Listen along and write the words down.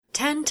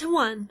10 to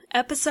 1,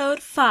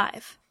 Episode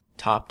 5.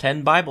 Top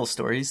 10 Bible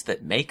stories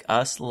that make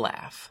us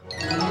laugh.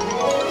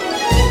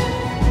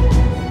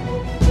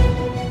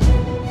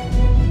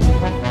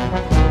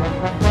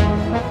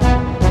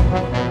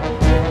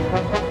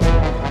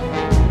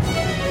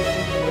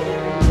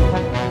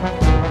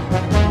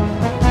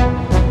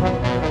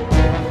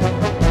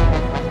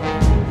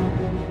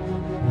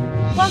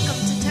 Welcome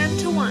to 10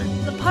 to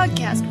 1, the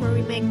podcast where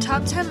we make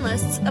top 10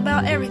 lists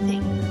about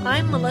everything.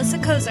 I'm Melissa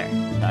Kozer.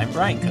 I'm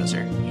Brian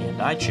Kozer,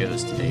 and I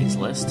chose today's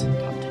list,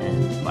 Top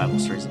 10 Bible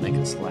Stories That Make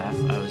Us Laugh.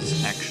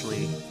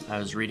 I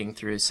was reading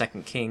through 2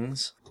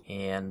 Kings,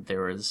 and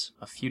there was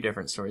a few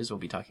different stories we'll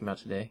be talking about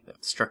today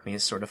that struck me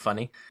as sort of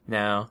funny.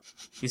 Now,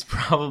 these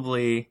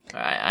probably,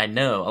 I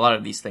know a lot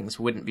of these things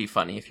wouldn't be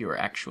funny if you were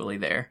actually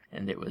there,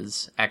 and it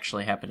was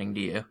actually happening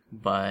to you,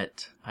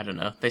 but I don't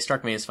know, they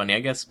struck me as funny. I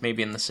guess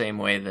maybe in the same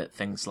way that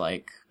things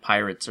like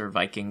pirates or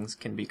Vikings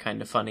can be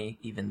kind of funny,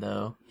 even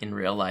though in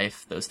real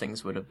life those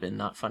things would have been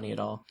not funny at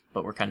all,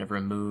 but we're kind of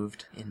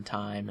removed in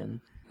time. And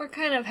Or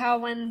kind of how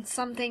when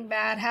something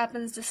bad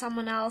happens to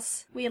someone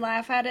else, we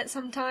laugh at it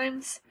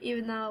sometimes,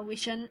 even though we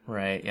shouldn't.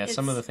 right, yeah,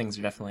 some of the things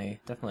are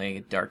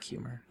definitely dark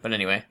humor. But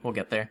anyway, we'll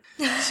get there.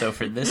 So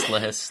for this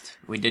list,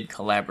 we did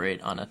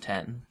collaborate on a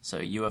 10. So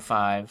you have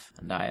 5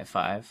 and I have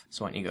 5.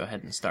 So why don't you go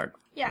ahead and start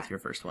with your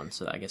first one.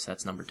 So I guess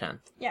that's number 10.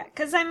 Yeah,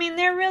 because I mean,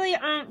 there really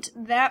aren't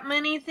that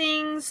many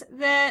things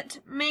that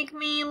make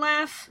me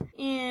laugh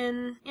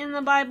in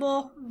the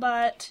Bible,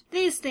 but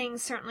these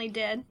things certainly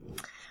did.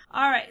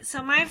 Alright,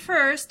 so my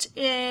first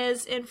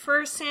is in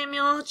 1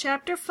 Samuel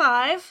chapter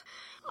 5.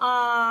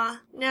 Now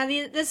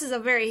this is a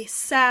very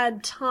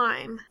sad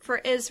time for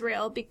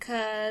Israel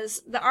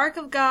because the Ark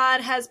of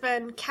God has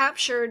been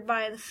captured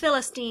by the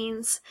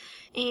Philistines,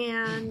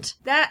 and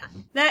that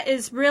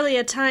is really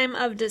a time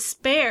of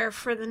despair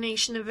for the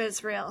nation of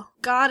Israel.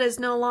 God is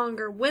no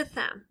longer with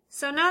them.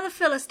 So now the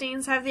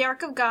Philistines have the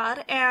Ark of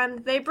God,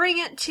 and they bring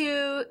it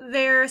to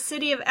their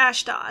city of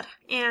Ashdod,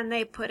 and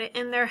they put it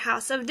in their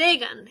house of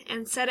Dagon,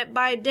 and set it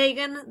by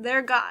Dagon,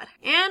 their god.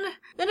 And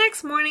the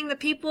next morning the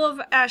people of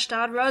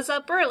Ashdod rose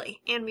up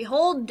early, and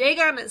behold,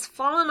 Dagon is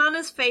fallen on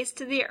his face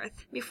to the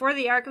earth, before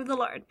the Ark of the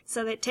Lord.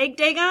 So they take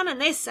Dagon,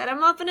 and they set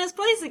him up in his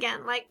place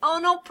again, like,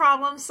 oh, no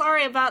problem,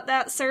 sorry about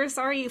that, sir,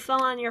 sorry you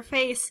fell on your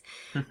face.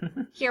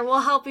 Here, we'll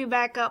help you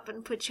back up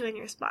and put you in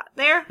your spot.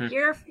 There,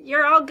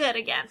 you're all good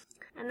again.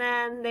 And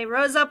then they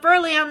rose up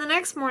early on the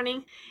next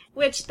morning,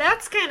 which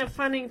that's kind of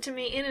funny to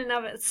me in and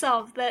of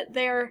itself, that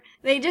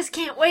they just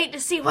can't wait to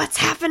see what's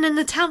happened in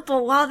the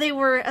temple while they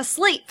were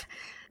asleep.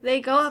 They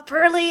go up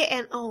early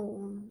and,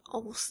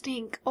 oh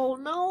stink, oh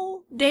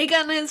no,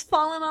 Dagon has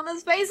fallen on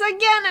his face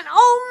again, and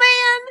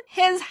oh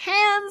man, his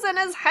hands and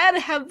his head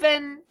have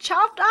been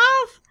chopped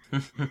off.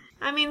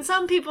 I mean,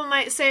 some people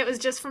might say it was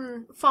just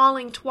from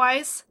falling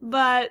twice,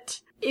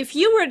 but if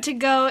you were to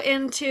go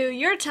into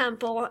your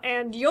temple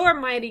and your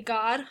mighty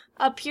God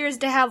appears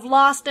to have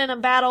lost in a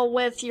battle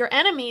with your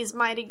enemy's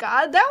mighty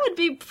God, that would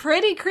be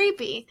pretty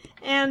creepy.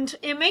 And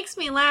it makes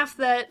me laugh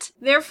that,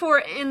 therefore,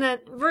 in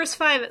the verse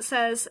 5 it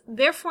says,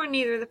 therefore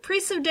neither the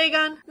priests of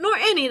Dagon, nor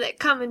any that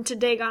come into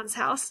Dagon's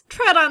house,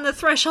 tread on the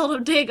threshold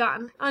of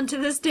Dagon unto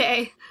this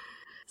day.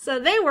 So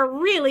they were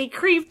really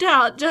creeped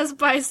out just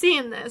by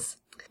seeing this.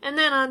 And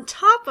then on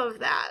top of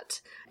that,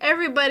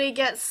 everybody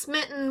gets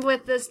smitten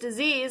with this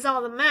disease,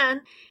 all the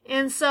men,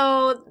 and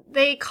so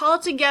they call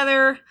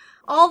together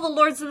all the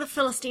lords of the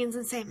Philistines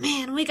and say,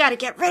 man, we gotta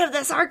get rid of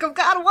this Ark of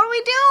God, what do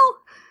we do?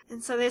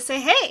 And so they say,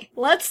 hey,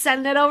 let's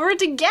send it over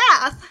to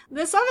Gath,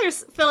 this other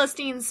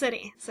Philistine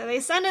city. So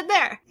they send it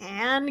there.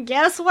 And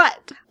guess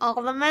what?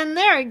 All the men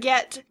there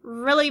get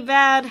really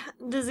bad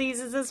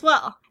diseases as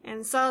well.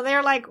 And so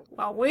they're like,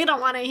 well, we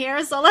don't want to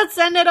hear, so let's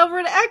send it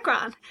over to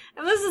Ekron.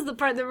 And this is the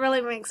part that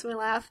really makes me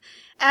laugh.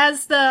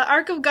 As the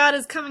Ark of God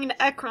is coming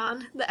to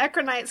Ekron, the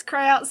Ekronites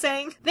cry out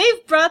saying,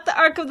 they've brought the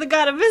Ark of the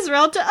God of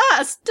Israel to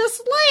us, to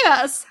slay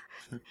us.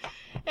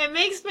 It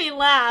makes me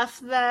laugh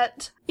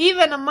that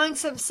even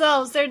amongst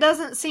themselves, there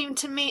doesn't seem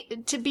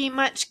to be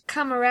much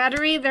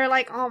camaraderie. They're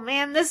like, oh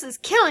man, this is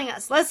killing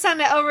us. Let's send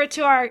it over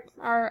to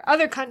our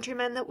other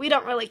countrymen that we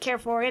don't really care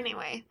for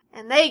anyway.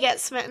 And they get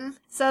smitten.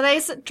 So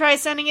they try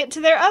sending it to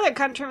their other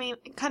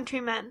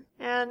countrymen.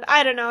 And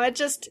I don't know,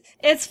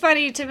 it's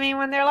funny to me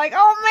when they're like,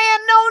 oh man,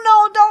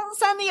 no, don't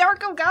send the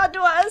Ark of God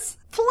to us.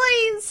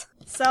 Please.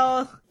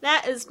 So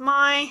that is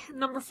my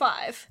number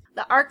 5.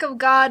 The Ark of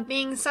God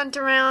being sent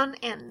around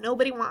and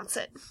nobody wants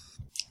it.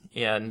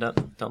 Yeah, and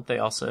don't they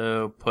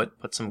also put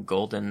some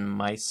golden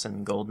mice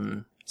and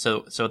golden...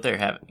 So what they're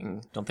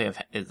having, don't they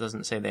have, it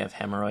doesn't say they have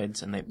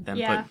hemorrhoids, and they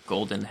then put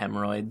golden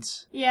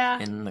hemorrhoids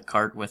in the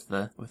cart with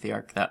the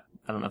Ark. That,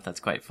 I don't know if that's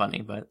quite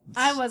funny, but...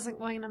 I wasn't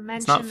going to mention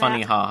it's not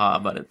funny, haha,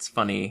 but it's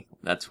funny.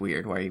 That's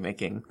weird. Why are you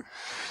making,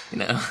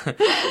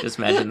 just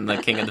imagine the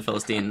king of the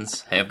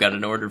Philistines, hey, I've got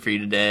an order for you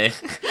today.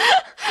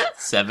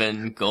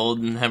 7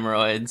 golden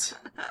hemorrhoids.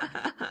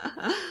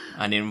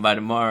 I need them by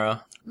tomorrow.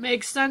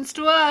 Makes sense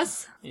to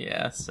us.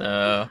 Yeah,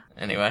 so,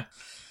 anyway.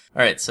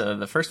 Alright, so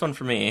the first one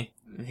for me,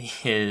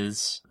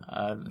 is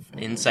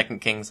in 2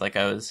 Kings, like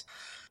I was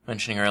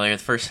mentioning earlier,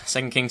 the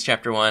 2 Kings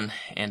chapter 1,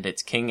 and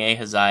it's King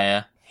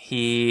Ahaziah.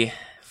 He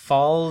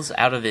falls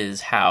out of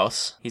his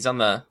house. He's on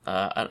the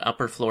an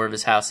upper floor of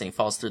his house, and he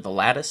falls through the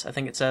lattice, I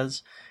think it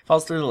says.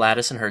 Falls through the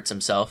lattice and hurts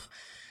himself.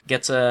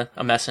 Gets a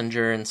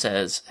messenger and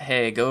says,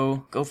 hey,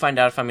 go find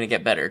out if I'm going to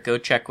get better. Go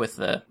check with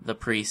the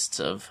priests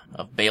of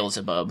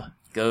Beelzebub.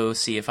 Go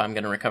see if I'm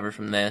going to recover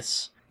from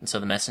this. And so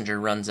the messenger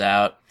runs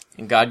out,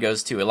 and God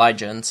goes to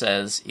Elijah and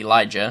says,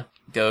 Elijah,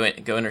 go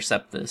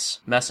intercept this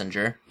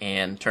messenger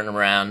and turn him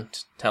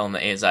around, tell him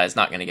that Ahaziah is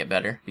not going to get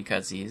better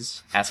because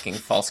he's asking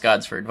false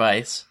gods for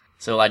advice.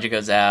 So Elijah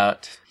goes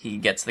out, he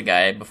gets the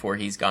guy before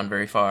he's gone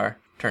very far,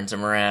 turns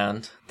him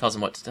around, tells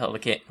him what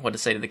to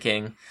say to the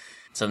king.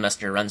 So the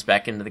messenger runs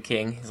back into the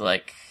king. He's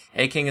like,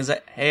 hey, King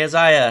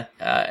Ahaziah,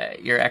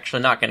 you're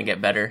actually not going to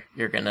get better.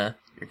 You're gonna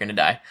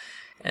die.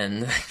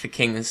 And the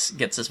king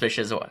gets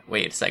suspicious.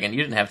 Wait a second,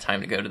 you didn't have time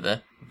to go to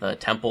the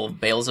temple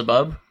of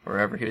Beelzebub,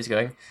 wherever he was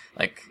going.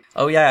 Like,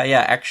 oh yeah,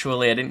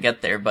 actually I didn't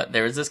get there, but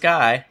there was this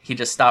guy. He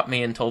just stopped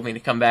me and told me to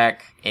come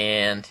back,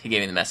 and he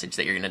gave me the message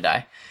that you're going to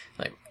die.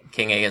 Like,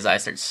 King Ahaziah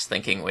starts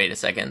thinking, wait a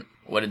second,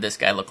 what did this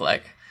guy look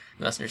like?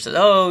 The messenger says,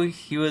 "Oh,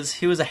 he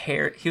was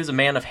a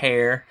man of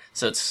hair."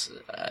 So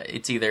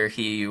it's either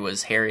he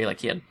was hairy, like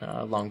he had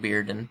a long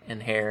beard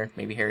and hair,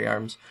 maybe hairy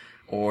arms,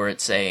 or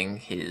it's saying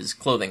his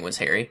clothing was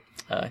hairy.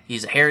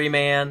 He's a hairy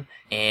man,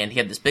 and he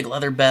had this big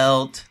leather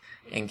belt.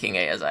 And King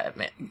Ahaziah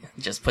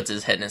just puts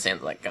his head in his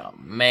hands, like, "Oh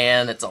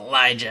man, it's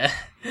Elijah!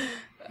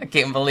 I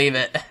can't believe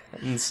it."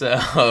 And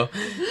so,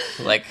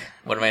 like,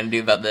 what am I gonna do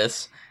about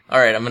this? All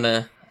right, I'm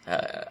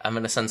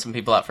gonna send some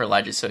people out for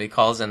Elijah. So he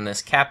calls in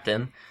this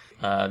captain.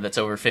 That's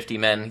over 50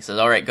 men. He says,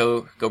 all right,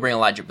 go bring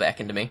Elijah back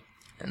into me.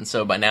 And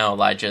so by now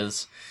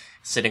Elijah's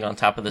sitting on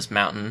top of this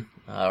mountain,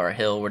 or a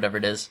hill, whatever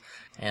it is.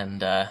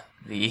 And,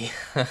 the,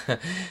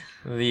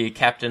 the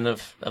captain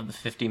of the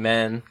 50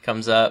 men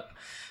comes up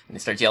and he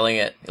starts yelling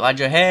at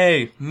Elijah,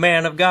 hey,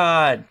 man of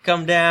God,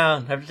 come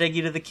down. I have to take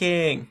you to the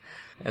king.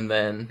 And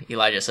then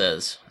Elijah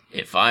says,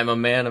 if I'm a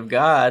man of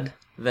God,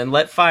 then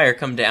let fire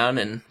come down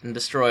and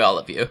destroy all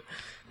of you.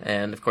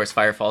 And, of course,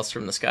 fire falls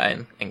from the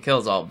sky and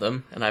kills all of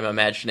them. And I'm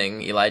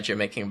imagining Elijah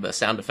making the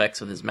sound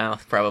effects with his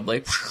mouth,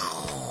 probably,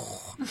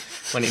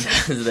 when he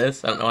does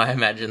this. I don't know why I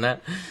imagine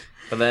that.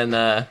 But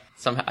then,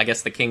 somehow, I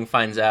guess the king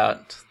finds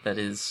out that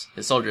his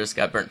soldiers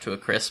got burnt to a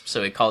crisp,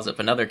 so he calls up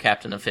another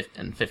captain of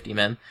 50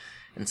 men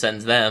and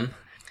sends them.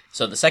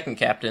 So the second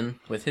captain,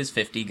 with his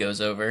 50,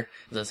 goes over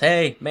and says,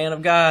 hey, man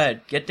of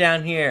God, get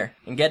down here,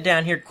 and get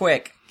down here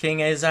quick.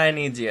 King Ahaziah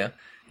needs you.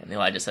 And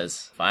Elijah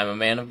says, if I'm a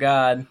man of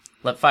God,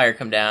 let fire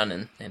come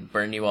down and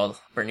burn you all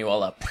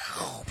up.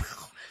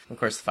 Of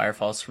course, the fire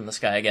falls from the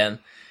sky again.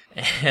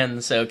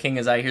 And so King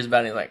Ahaziah hears about it,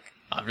 and he's like,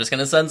 I'm just going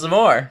to send some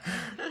more.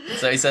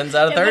 So he sends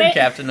out a third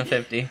captain of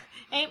 50.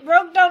 Ain't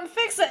broke, don't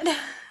fix it.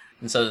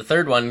 And so the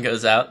third one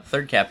goes out,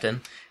 third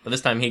captain. But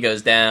this time he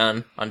goes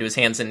down onto his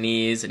hands and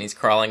knees, and he's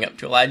crawling up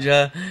to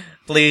Elijah.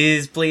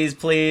 Please, please,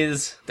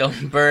 please,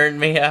 don't burn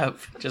me up.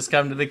 Just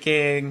come to the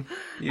king.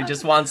 He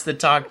just wants to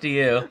talk to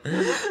you.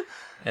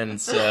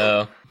 And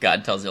so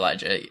God tells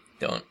Elijah,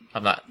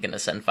 I'm not going to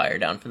send fire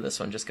down for this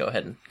one. Just go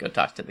ahead and go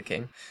talk to the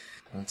king.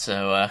 And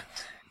so,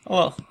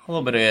 a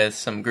little bit of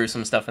some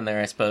gruesome stuff in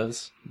there, I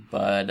suppose.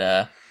 But,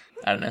 I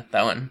don't know.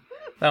 That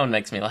one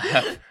makes me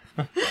laugh.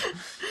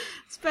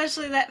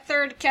 Especially that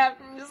third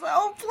captain, just like,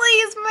 oh,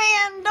 please,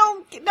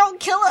 man, don't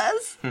kill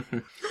us.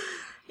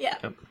 Yeah,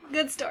 yep.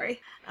 Good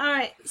story. All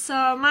right,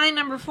 so my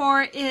number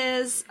 4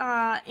 is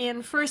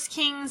in 1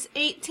 Kings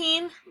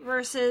 18,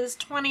 verses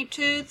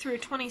 22 through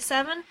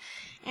 27.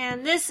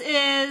 And this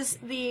is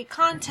the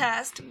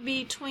contest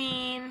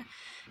between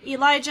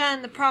Elijah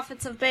and the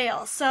prophets of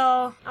Baal.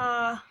 So,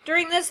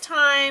 during this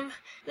time,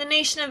 the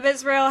nation of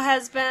Israel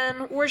has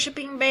been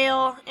worshiping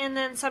Baal and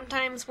then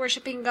sometimes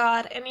worshiping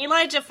God. And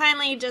Elijah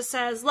finally just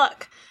says,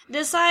 look,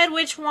 decide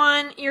which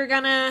one you're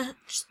gonna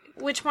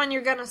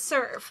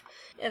serve.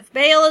 If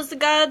Baal is the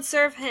god,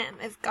 serve him.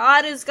 If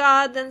God is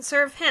God, then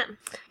serve him.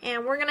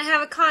 And we're gonna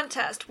have a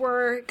contest.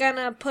 We're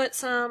gonna put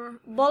some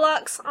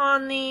bullocks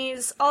on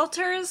these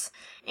altars,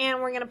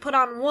 and we're gonna put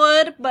on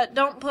wood, but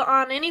don't put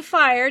on any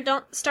fire.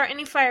 Don't start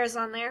any fires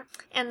on there.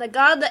 And the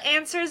God that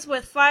answers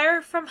with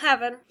fire from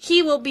heaven,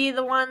 he will be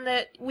the one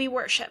that we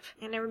worship.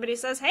 And everybody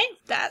says, hey,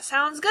 that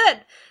sounds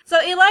good.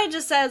 So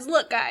Elijah says,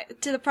 look, guys,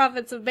 to the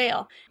prophets of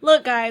Baal,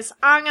 look, guys,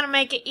 I'm gonna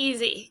make it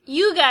easy.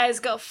 You guys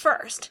go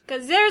first,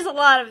 because there's a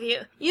lot of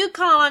you. You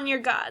call on your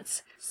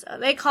gods. So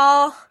they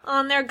call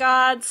on their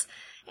gods,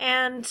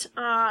 and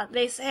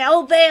they say,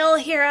 oh, Baal,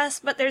 hear us,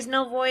 but there's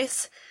no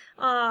voice.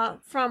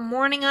 From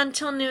morning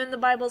until noon, the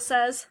Bible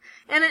says.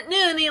 And at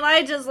noon,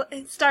 Elijah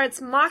starts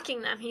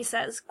mocking them. He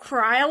says,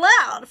 cry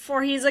aloud,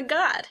 for he's a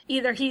god.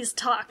 Either he's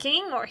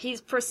talking, or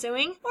he's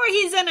pursuing, or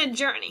he's in a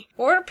journey.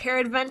 Or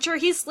peradventure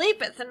he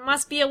sleepeth and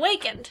must be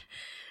awakened.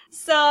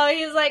 So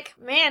he's like,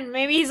 man,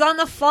 maybe he's on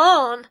the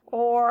phone,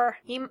 or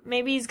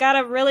maybe he's got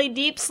a really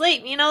deep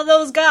sleep. You know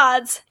those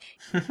gods.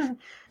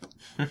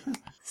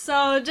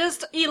 So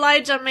just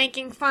Elijah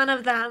making fun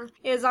of them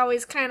is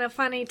always kind of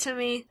funny to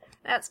me.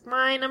 That's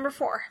my number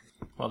 4.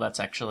 Well,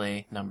 that's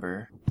actually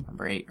number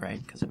 8,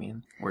 right? Because, I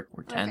mean, we're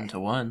 10 to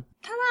 1.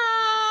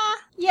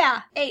 Ta-da!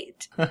 Yeah,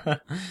 8.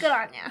 Good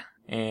on ya.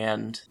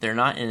 And they're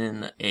not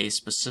in a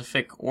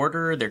specific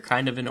order. They're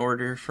kind of in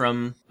order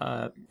from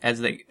as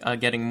they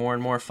getting more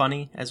and more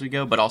funny as we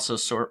go, but also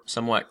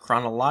somewhat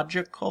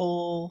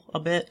chronological a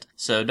bit.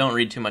 So don't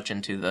read too much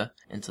into the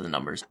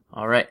numbers.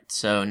 All right,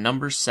 so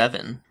number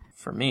 7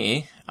 for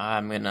me.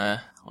 I'll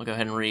go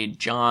ahead and read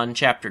John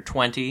chapter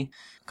 20,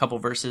 a couple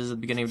verses at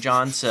the beginning of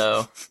John.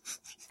 So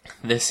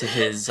this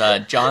is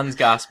John's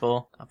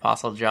Gospel,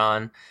 Apostle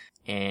John.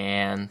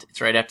 And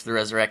it's right after the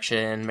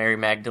resurrection. Mary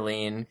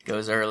Magdalene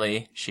goes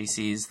early. She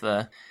sees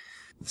the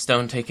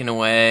stone taken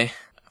away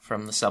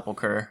from the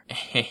sepulchre.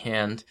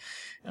 And,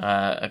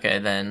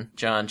 then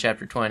John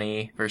chapter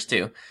 20, verse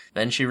 2.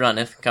 Then she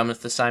runneth,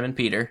 cometh to Simon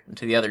Peter, and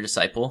to the other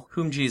disciple,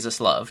 whom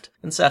Jesus loved,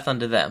 and saith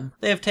unto them,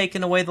 They have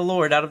taken away the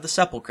Lord out of the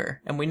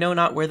sepulchre, and we know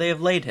not where they have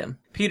laid him.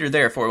 Peter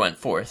therefore went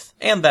forth,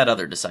 and that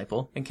other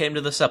disciple, and came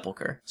to the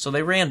sepulchre. So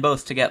they ran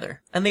both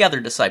together. And the other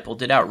disciple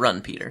did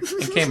outrun Peter,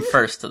 and came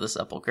first to the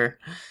sepulchre.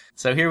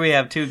 So here we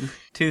have two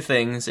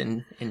things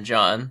in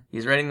John.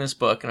 He's writing this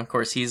book, and of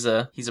course he's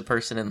a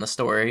person in the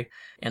story,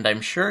 and I'm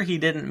sure he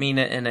didn't mean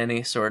it in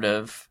any sort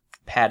of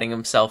patting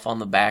himself on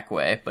the back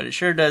way, but it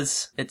sure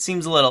does. It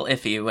seems a little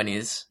iffy when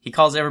he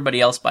calls everybody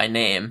else by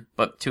name,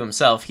 but to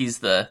himself he's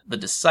the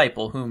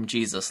disciple whom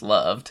Jesus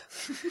loved.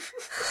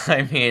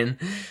 I mean,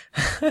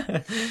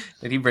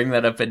 did he bring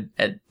that up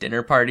at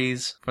dinner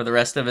parties for the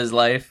rest of his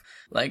life?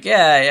 Like,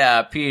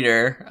 yeah,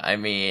 Peter, I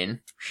mean,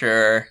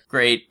 sure,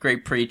 great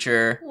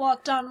preacher.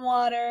 Walked on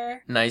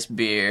water. Nice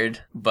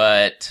beard,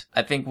 but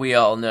I think we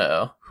all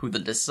know who the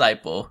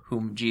disciple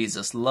whom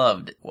Jesus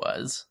loved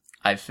was.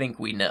 I think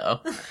we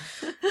know.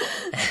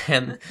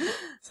 And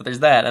so there's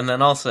that. And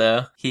then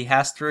also, he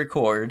has to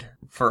record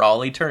for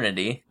all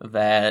eternity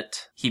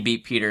that he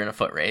beat Peter in a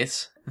foot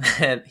race.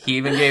 That he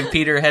even gave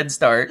Peter a head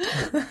start.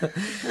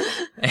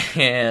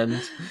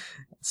 And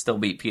still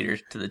beat Peter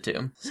to the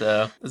tomb.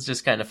 So it's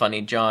just kind of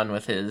funny. John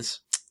with his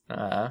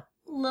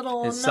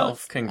little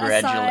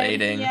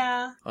self-congratulating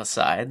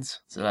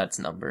asides. So that's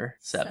number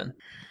 7.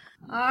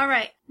 All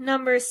right.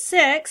 Number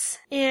 6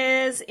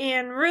 is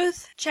in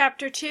Ruth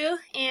chapter 2,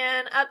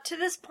 and up to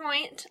this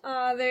point,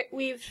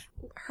 we've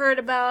heard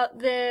about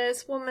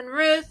this woman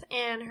Ruth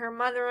and her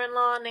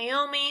mother-in-law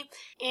Naomi,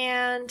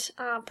 and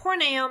poor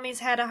Naomi's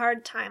had a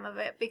hard time of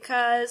it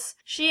because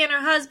she and her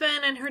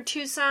husband and her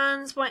 2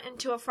 sons went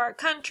into a far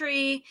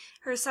country.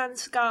 Her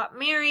sons got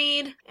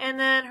married, and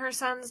then her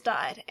sons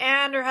died,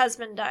 and her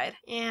husband died,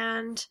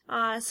 and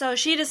so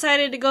she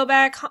decided to go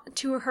back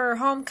to her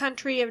home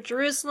country of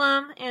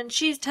Jerusalem, and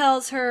she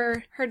tells her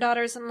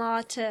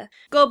daughters-in-law to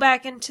go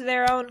back into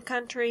their own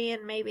country,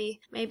 and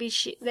maybe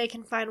they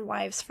can find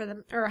wives for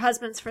them or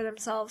husbands for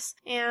themselves.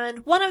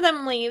 And one of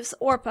them leaves,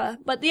 Orpah,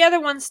 but the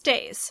other one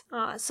stays.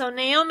 So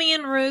Naomi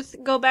and Ruth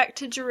go back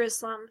to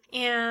Jerusalem,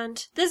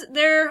 and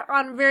they're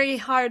on very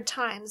hard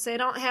times. They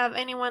don't have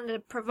anyone to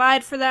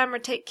provide for them or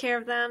take care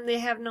of them. They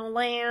have no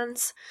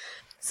lands.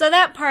 So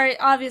that part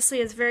obviously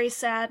is very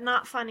sad,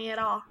 not funny at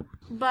all.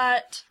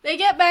 But they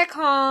get back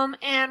home,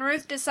 and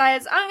Ruth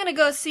decides, I'm going to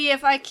go see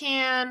if I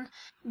can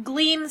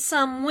glean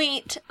some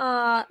wheat,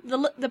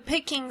 the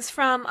pickings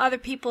from other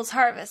people's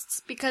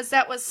harvests, because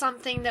that was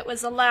something that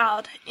was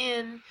allowed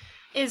in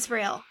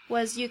Israel,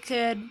 was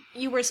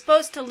you were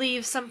supposed to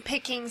leave some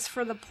pickings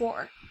for the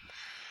poor.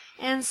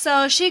 And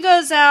so she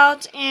goes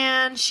out,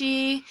 and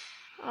she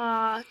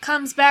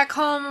comes back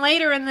home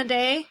later in the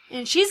day,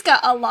 and she's got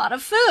a lot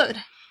of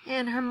food.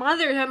 And her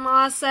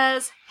mother-in-law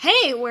says,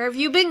 Hey, where have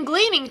you been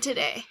gleaning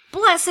today?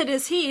 Blessed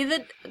is he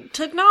that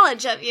took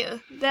knowledge of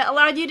you, that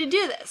allowed you to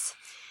do this.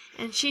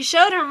 And she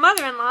showed her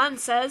mother-in-law and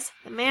says,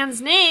 The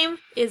man's name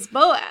is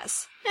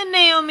Boaz. And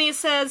Naomi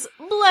says,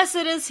 Blessed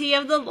is he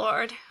of the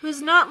Lord, who's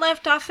not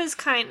left off his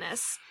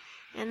kindness.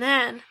 And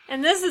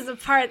this is the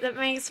part that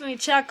makes me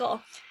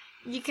chuckle,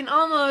 you can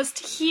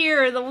almost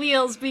hear the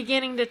wheels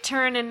beginning to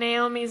turn in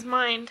Naomi's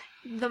mind.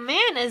 The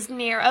man is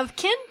near of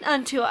kin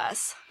unto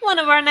us, one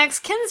of our next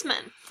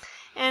kinsmen.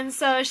 And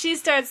so she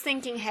starts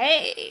thinking,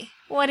 hey,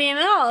 what do you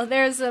know?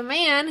 There's a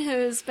man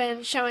who's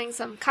been showing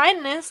some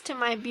kindness to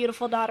my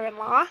beautiful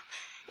daughter-in-law,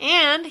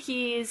 and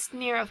he's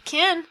near of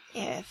kin.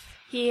 If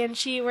he and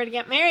she were to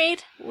get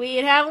married,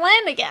 we'd have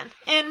land again.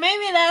 And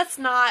maybe that's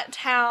not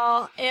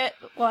how it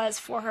was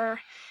for her.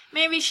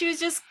 Maybe she was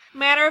just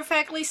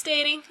matter-of-factly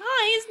stating,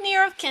 he's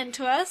near of kin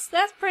to us.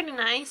 That's pretty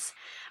nice.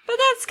 But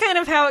that's kind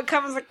of how it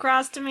comes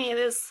across to me,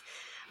 this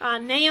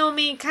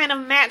Naomi kind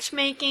of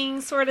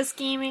matchmaking, sort of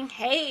scheming.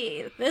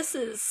 Hey, this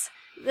is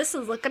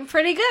looking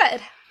pretty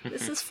good.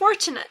 This is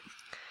fortunate.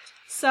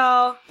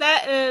 So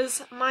that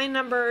is my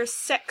number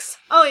 6.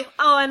 Oh,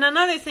 and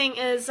another thing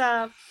is,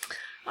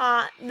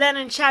 then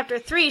in chapter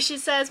 3, she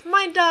says,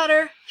 My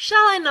daughter,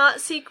 shall I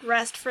not seek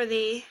rest for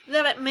thee,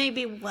 that it may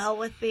be well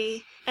with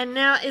thee? And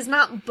now is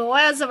not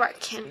Boaz of our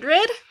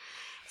kindred?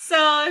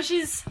 So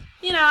she's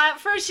at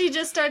first she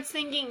just starts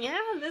thinking, yeah,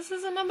 this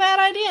isn't a bad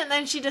idea. And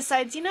then she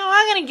decides, I'm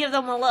going to give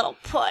them a little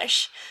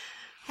push.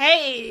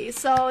 Hey,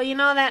 so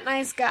that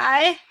nice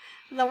guy,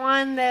 the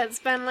one that's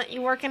been letting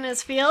you work in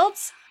his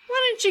fields?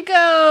 Why don't you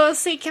go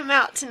seek him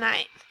out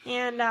tonight?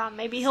 And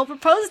maybe he'll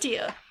propose to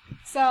you.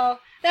 So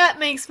that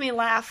makes me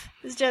laugh.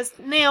 It's just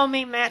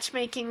Naomi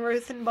matchmaking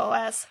Ruth and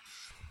Boaz.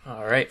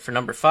 All right, for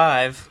number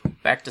 5,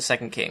 back to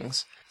 2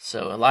 Kings.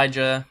 So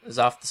Elijah is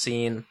off the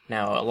scene.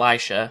 Now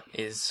Elisha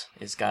is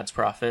God's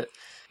prophet.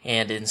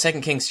 And in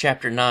 2 Kings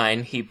chapter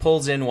 9, he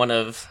pulls in one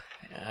of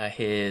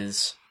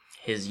his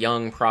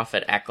young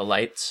prophet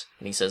acolytes.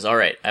 And he says, all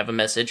right, I have a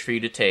message for you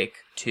to take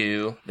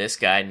to this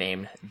guy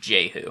named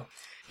Jehu.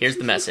 Here's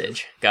the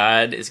message.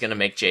 God is going to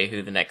make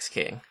Jehu the next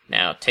king.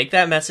 Now take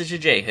that message to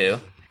Jehu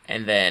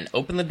and then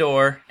open the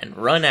door and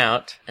run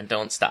out and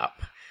don't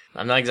stop.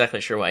 I'm not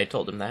exactly sure why I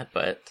told him that,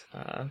 but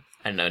I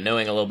don't know,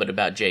 knowing a little bit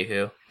about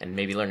Jehu and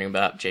maybe learning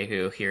about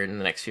Jehu here in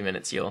the next few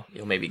minutes, you'll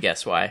maybe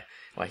guess why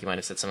he might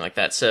have said something like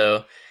that.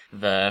 So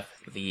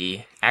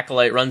the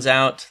acolyte runs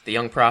out, the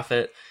young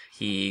prophet,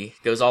 he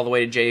goes all the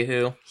way to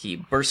Jehu, he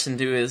bursts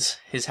into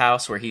his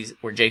house where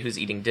Jehu's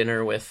eating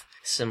dinner with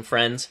some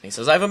friends, and he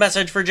says, I have a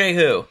message for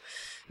Jehu.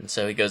 And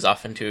so he goes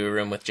off into a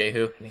room with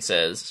Jehu, and he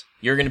says,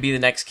 you're going to be the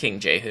next king,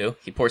 Jehu.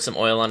 He pours some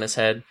oil on his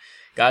head.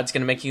 God's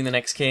going to make you the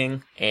next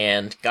king,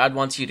 and God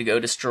wants you to go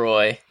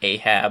destroy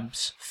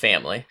Ahab's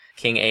family.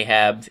 King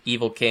Ahab, the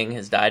evil king,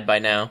 has died by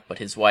now, but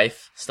his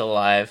wife, still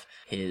alive.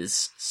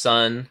 His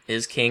son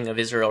is king of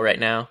Israel right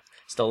now,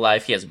 still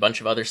alive. He has a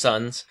bunch of other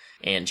sons,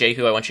 and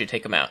Jehu, I want you to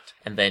take him out.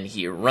 And then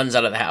he runs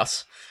out of the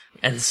house.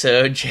 And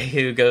so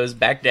Jehu goes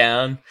back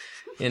down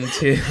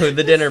into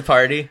the dinner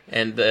party,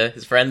 and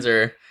his friends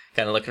are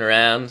kind of looking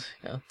around.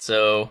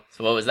 So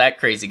what was that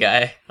crazy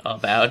guy all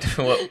about?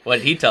 What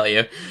did he tell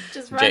you?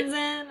 Just runs in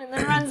and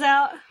then runs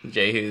out.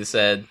 Jehu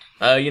said,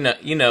 "Oh, you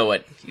know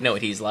what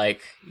he's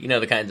like. You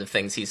know the kinds of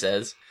things he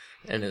says."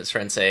 And his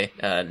friends say,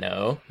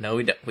 "No,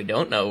 we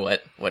don't know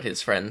what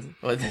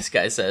this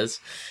guy says."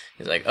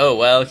 He's like, "Oh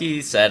well,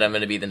 he said I'm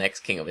going to be the next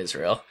king of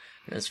Israel."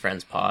 And his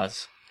friends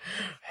pause.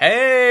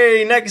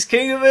 Hey, next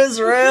king of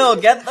Israel,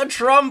 get the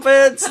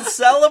trumpets,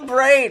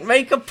 celebrate,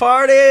 make a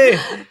party.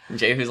 And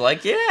Jehu's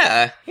like,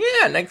 yeah,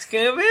 next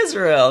king of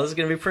Israel. This is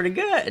going to be pretty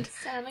good.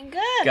 Sounding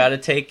good. Gotta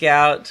take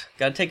out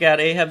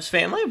Ahab's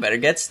family. Better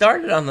get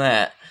started on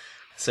that.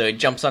 So he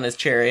jumps on his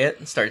chariot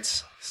and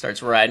starts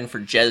riding for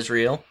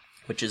Jezreel,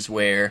 which is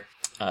where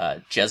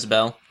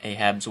Jezebel,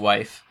 Ahab's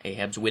wife,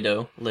 Ahab's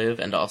widow, live,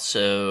 and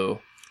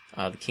also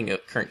the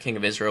current king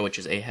of Israel, which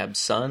is Ahab's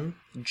son,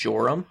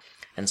 Joram.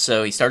 And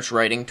so he starts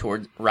riding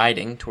towards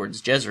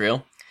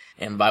Jezreel,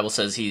 and the Bible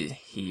says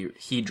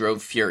he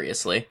drove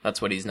furiously.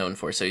 That's what he's known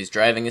for. So he's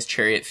driving his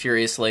chariot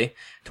furiously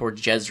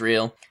towards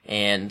Jezreel,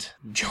 and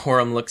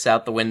Joram looks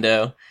out the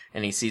window,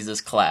 and he sees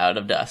this cloud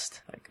of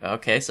dust. Like,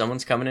 okay,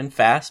 someone's coming in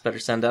fast, better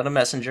send out a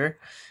messenger.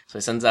 So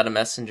he sends out a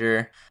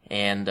messenger,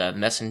 and the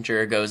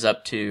messenger goes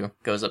up to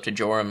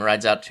Joram,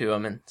 rides out to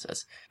him, and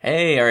says,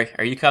 "Hey,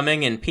 are you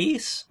coming in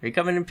peace? Are you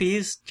coming in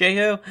peace,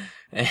 Jehu?"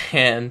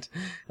 And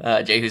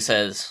Jehu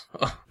says,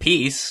 "Oh,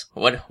 peace?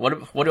 What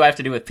do I have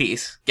to do with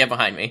peace? Get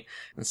behind me."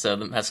 And so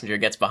the messenger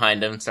gets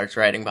behind him, starts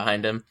riding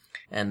behind him,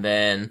 and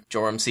then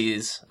Joram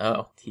sees,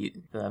 the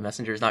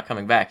messenger's not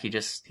coming back.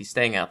 He's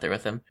staying out there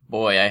with him.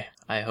 Boy,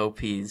 I hope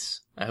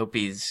he's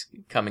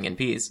coming in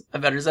peace. I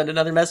better send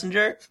another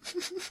messenger.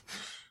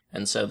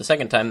 And so the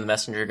second time the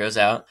messenger goes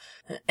out,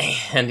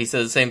 and he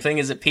says the same thing.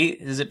 Is it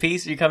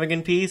peace? Are you coming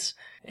in peace?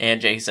 And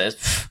Jehu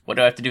says, what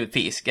do I have to do with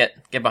peace?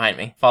 Get behind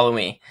me. Follow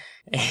me.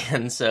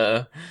 And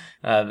so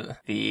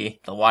the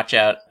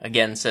watchout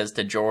again says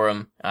to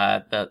Joram,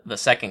 the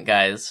second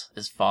guy is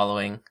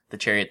following the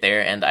chariot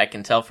there, and I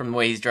can tell from the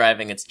way he's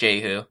driving it's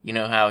Jehu. You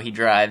know how he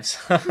drives.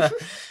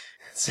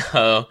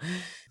 So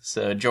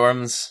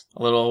Joram's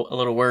a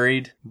little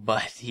worried,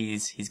 but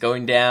he's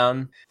going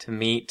down to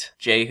meet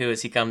Jehu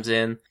as he comes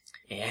in,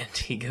 and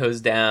he goes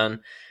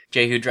down.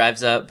 Jehu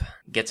drives up,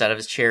 gets out of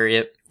his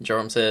chariot.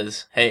 Joram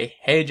says,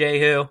 Hey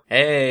Jehu,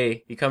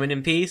 hey, you coming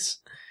in peace?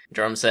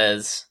 Joram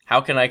says,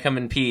 how can I come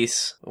in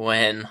peace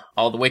when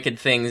all the wicked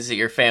things that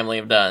your family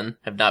have done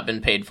have not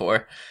been paid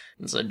for?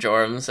 And so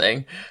Joram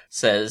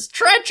says,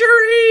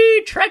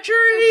 treachery!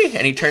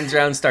 And he turns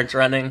around and starts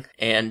running,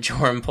 and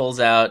Joram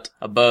pulls out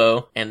a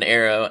bow and an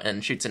arrow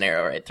and shoots an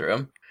arrow right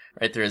through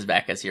his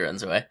back as he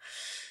runs away.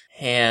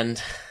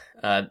 And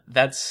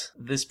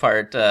this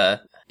part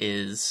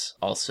is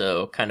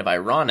also kind of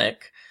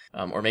ironic,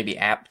 or maybe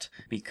apt,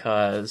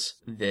 because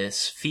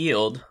this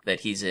field that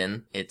he's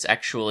in, it's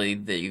actually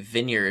the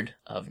vineyard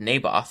of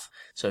Naboth.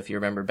 So if you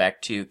remember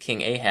back to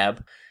King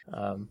Ahab,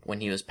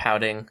 when he was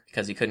pouting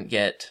because he couldn't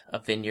get a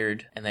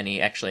vineyard, and then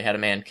he actually had a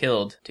man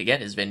killed to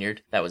get his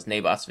vineyard, that was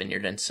Naboth's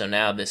vineyard. And so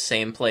now this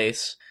same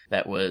place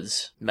that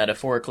was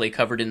metaphorically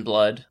covered in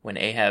blood when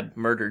Ahab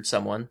murdered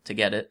someone to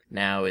get it,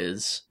 now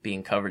is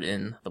being covered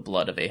in the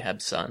blood of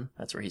Ahab's son.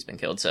 That's where he's been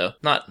killed. So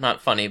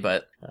not funny,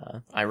 but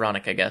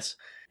ironic, I guess.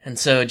 And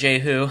so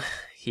Jehu,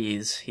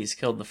 he's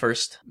killed the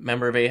first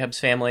member of Ahab's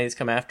family he's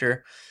come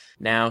after.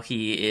 now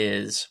he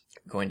is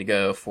going to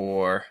go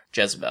for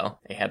Jezebel,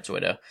 Ahab's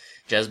widow.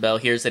 Jezebel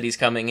hears that he's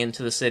coming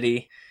into the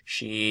city.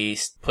 She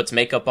puts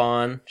makeup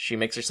on. She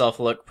makes herself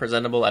look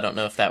presentable. I don't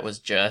know if that was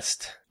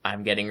just,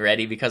 I'm getting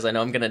ready because I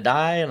know I'm going to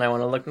die and I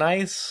want to look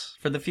nice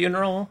for the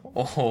funeral,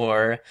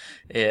 or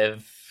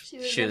if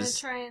she was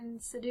gonna try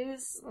and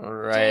seduce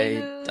right.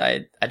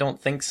 Jehu. I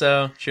don't think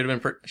so. She would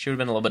have been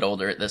a little bit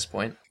older at this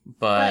point.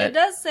 But it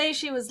does say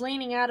she was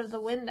leaning out of the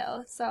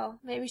window, so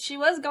maybe she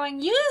was going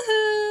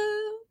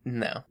yoo-hoo.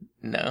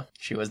 No,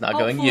 she was not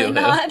Hopefully going yoo-hoo.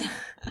 Not.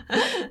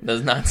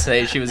 Does not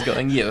say she was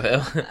going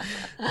yoo-hoo.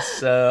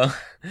 So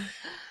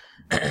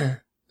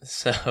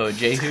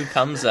Jehu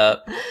comes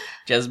up.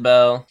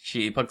 Jezebel,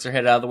 she pokes her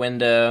head out of the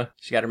window.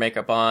 She got her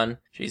makeup on.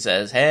 She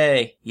says,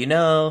 "Hey,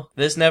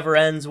 this never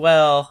ends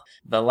well.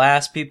 The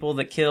last people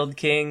that killed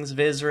kings of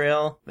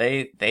Israel,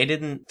 they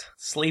didn't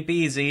sleep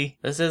easy.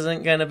 This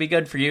isn't gonna be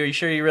good for you. Are you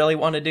sure you really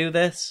want to do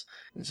this?"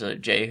 And so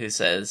Jehu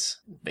says,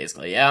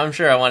 basically, "Yeah, I'm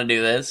sure I want to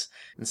do this."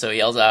 And so he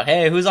yells out,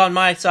 "Hey, who's on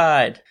my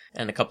side?"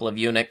 And a couple of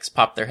eunuchs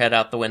pop their head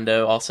out the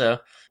window also.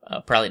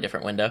 Probably a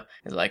different window.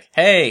 He's like,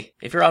 "Hey,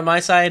 if you're on my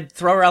side,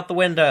 throw her out the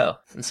window."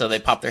 And so they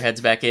pop their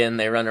heads back in,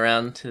 they run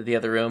around to the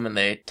other room, and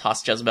they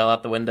toss Jezebel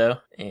out the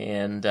window.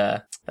 And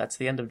that's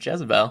the end of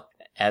Jezebel,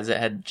 as it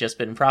had just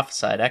been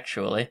prophesied,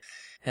 actually.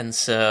 And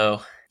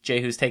so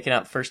Jehu's taken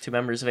out the first two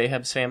members of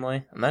Ahab's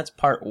family, and that's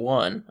part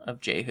 1 of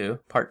Jehu.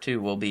 Part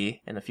 2 will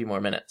be in a few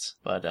more minutes.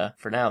 But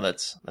for now,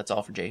 that's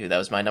all for Jehu. That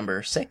was my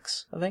number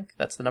 6, I think.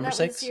 That's the number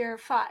 6? That was your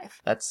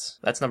 5.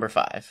 That's number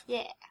 5.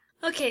 Yeah.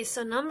 Okay,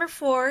 so number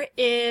 4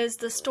 is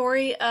the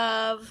story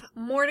of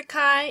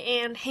Mordecai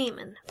and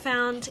Haman,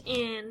 found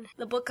in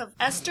the book of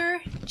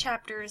Esther,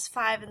 chapters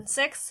 5 and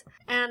 6.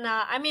 And,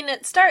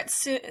 it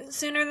starts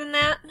sooner than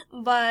that,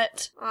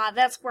 but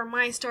that's where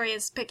my story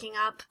is picking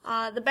up.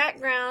 The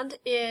background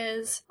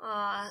is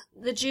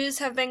the Jews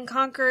have been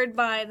conquered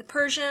by the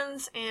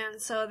Persians, and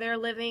so they're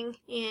living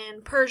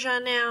in Persia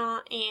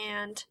now,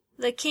 and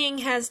the king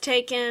has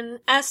taken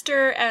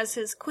Esther as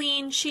his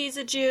queen. She's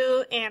a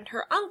Jew, and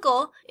her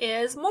uncle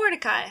is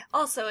Mordecai,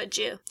 also a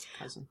Jew.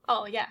 Cousin.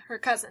 Oh, yeah, her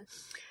cousin.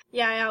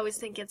 Yeah, I always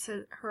think it's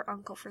her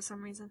uncle for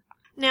some reason.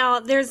 Now,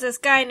 there's this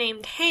guy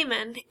named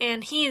Haman,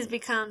 and he's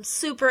become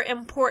super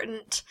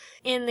important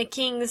in the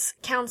king's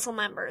council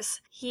members.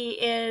 He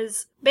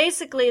is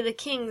basically the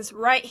king's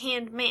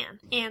right-hand man,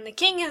 and the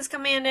king has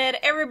commanded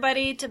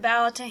everybody to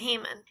bow to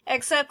Haman,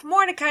 except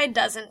Mordecai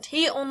doesn't.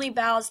 He only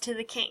bows to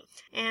the king.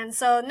 And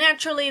so,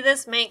 naturally,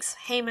 this makes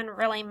Haman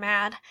really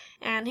mad,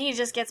 and he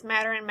just gets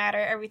madder and madder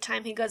every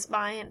time he goes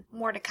by, and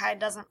Mordecai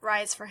doesn't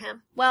rise for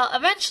him. Well,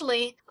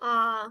 eventually,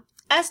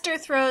 Esther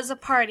throws a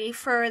party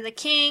for the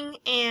king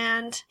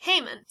and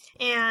Haman,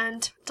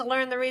 and to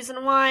learn the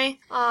reason why,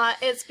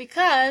 it's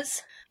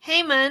because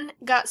Haman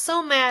got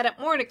so mad at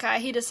Mordecai,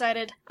 he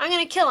decided, I'm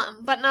going to kill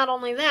him, but not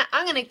only that,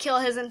 I'm going to kill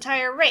his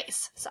entire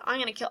race, so I'm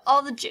going to kill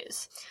all the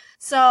Jews.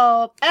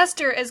 So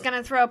Esther is going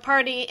to throw a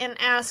party and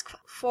ask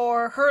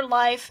for her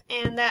life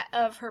and that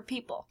of her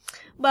people,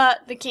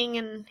 but the king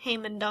and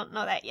Haman don't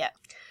know that yet.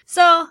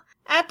 So,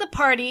 at the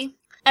party,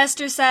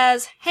 Esther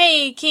says,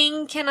 "Hey,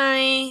 king, can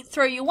I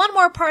throw you one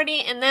more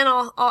party and then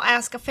I'll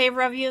ask a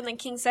favor of you?" And the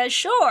king says,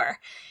 "Sure."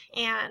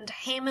 And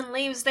Haman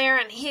leaves there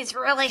and he's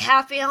really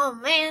happy. Oh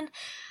man,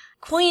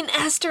 Queen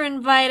Esther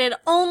invited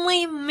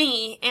only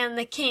me and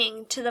the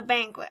king to the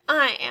banquet.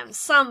 I am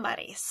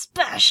somebody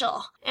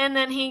special. And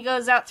then he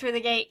goes out through the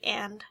gate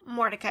and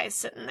Mordecai's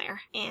sitting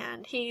there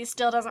and he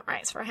still doesn't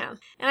rise for him.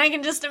 And I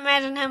can just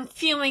imagine him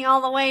fuming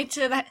all the way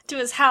to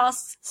his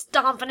house,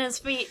 stomping his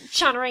feet,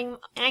 chuttering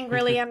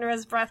angrily under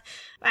his breath.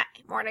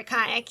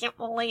 Mordecai, I can't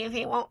believe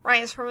he won't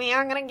rise for me.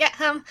 I'm gonna get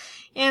him.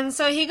 And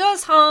so he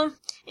goes home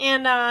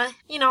and,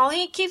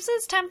 he keeps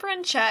his temper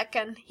in check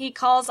and he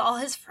calls all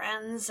his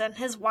friends and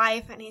his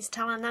wife and he's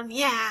telling them,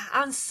 yeah,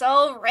 I'm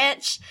so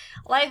rich.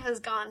 Life has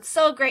gone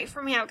so great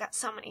for me. I've got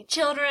so many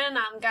children.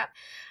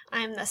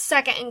 I'm the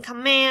second in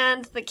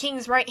command, the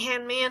king's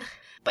right-hand man.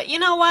 But you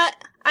know what?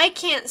 I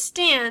can't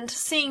stand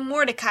seeing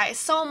Mordecai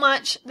so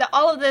much that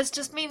all of this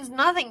just means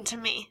nothing to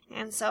me.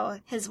 And so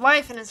his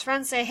wife and his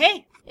friends say,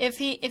 hey,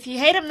 if you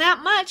hate him that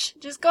much,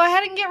 just go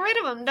ahead and get rid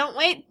of him. Don't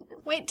wait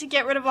to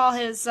get rid of all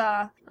his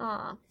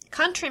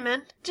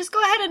countrymen. Just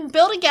go ahead and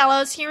build a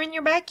gallows here in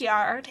your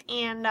backyard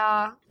and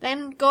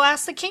then go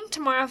ask the king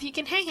tomorrow if you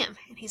can hang him.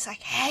 And he's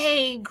like,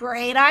 hey,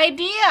 great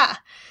idea.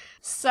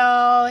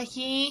 So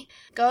he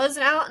goes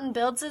out and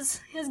builds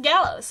his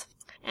gallows.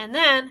 And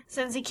then,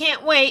 since he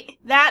can't wait,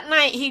 that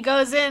night he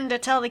goes in to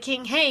tell the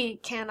king, hey,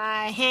 can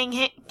I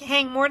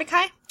hang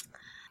Mordecai?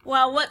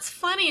 Well, what's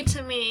funny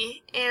to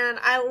me, and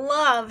I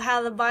love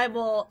how the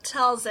Bible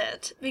tells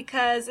it,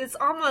 because it's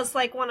almost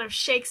like one of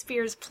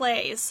Shakespeare's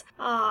plays,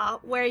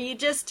 where you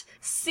just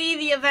see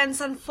the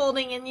events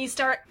unfolding and you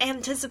start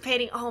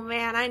anticipating, oh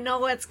man, I know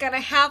what's gonna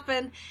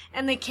happen,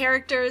 and the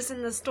characters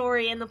in the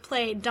story in the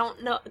play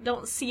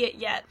don't see it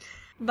yet.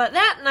 But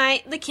that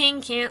night, the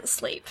king can't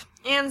sleep.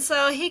 And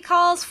so he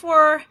calls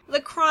for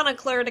the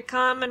chronicler to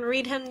come and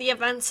read him the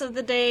events of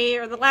the day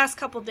or the last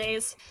couple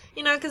days.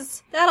 You know,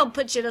 because that'll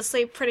put you to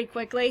sleep pretty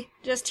quickly.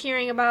 Just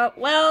hearing about,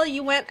 well,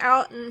 you went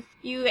out and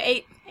you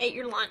ate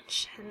your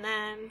lunch, and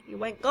then you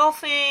went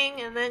golfing,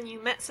 and then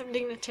you met some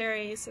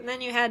dignitaries, and then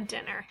you had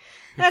dinner.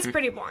 That's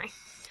pretty boring.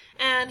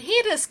 And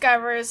he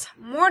discovers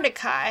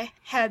Mordecai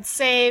had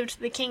saved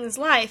the king's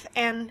life,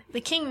 and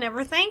the king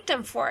never thanked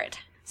him for it.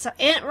 So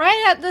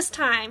right at this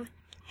time,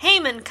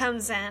 Haman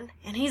comes in,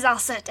 and he's all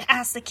set to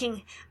ask the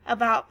king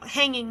about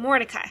hanging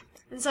Mordecai.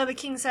 And so the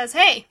king says,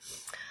 hey,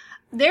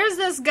 there's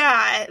this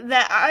guy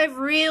that I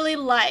really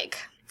like,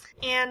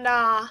 and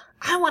I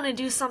want to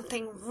do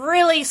something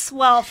really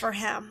swell for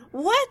him.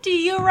 What do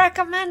you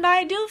recommend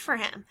I do for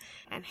him?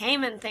 And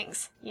Haman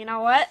thinks, you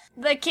know what?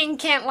 The king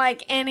can't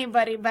like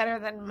anybody better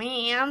than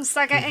me. I'm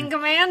second in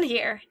command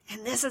here.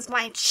 And this is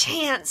my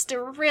chance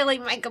to really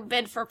make a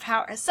bid for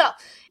power. So,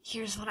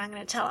 here's what I'm going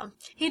to tell him.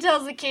 He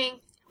tells the king,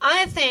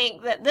 I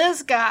think that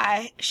this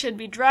guy should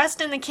be dressed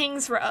in the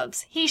king's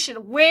robes. He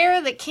should wear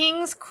the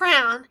king's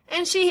crown,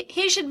 and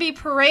he should be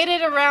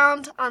paraded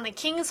around on the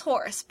king's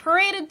horse,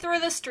 paraded through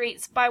the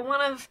streets by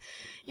one of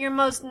your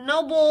most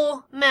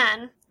noble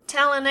men,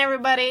 telling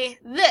everybody,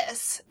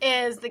 this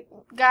is the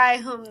guy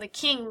whom the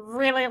king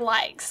really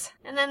likes.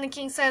 And then the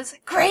king says,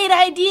 great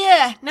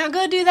idea! Now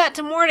go do that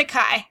to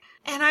Mordecai.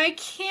 And I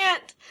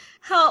can't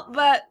help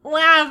but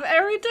laugh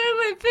every time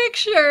I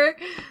picture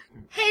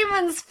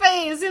Haman's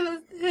face,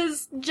 and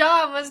his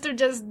jaw must have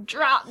just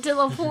dropped to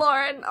the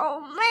floor, and oh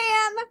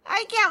man,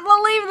 I can't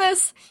believe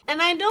this. And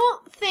I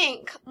don't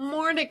think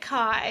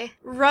Mordecai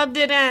rubbed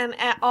it in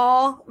at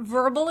all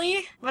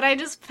verbally, but I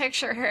just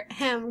picture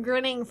him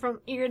grinning from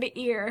ear to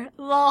ear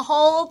the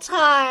whole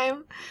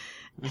time,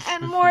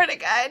 and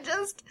Mordecai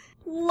just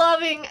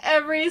loving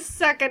every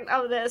second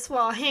of this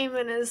while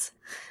Haman is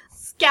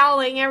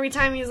scowling every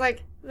time he's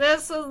like,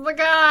 this is the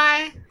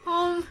guy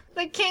whom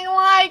the king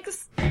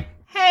likes.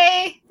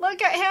 Hey,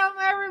 look at him,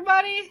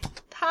 everybody.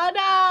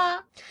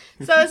 Ta-da!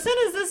 So as soon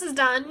as this is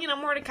done,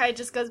 Mordecai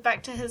just goes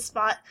back to his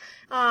spot,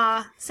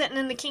 sitting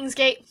in the king's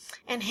gate,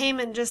 and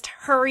Haman just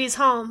hurries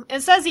home.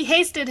 It says he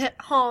hasted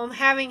home,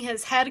 having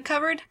his head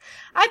covered.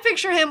 I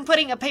picture him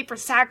putting a paper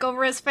sack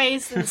over his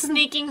face and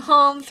sneaking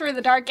home through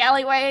the dark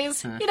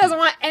alleyways. He doesn't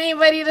want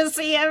anybody to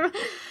see him.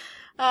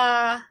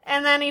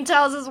 And then he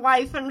tells his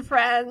wife and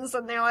friends,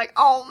 and they're like,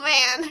 oh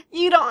man,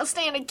 you don't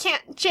stand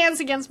a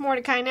chance against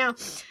Mordecai now.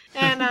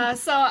 And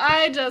so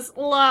I just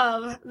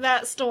love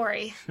that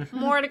story.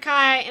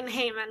 Mordecai and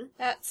Haman.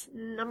 That's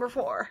number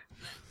 4.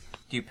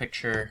 Do you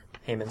picture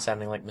Haman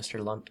sounding like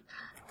Mr. Lunt?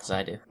 Because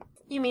I do.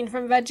 You mean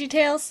from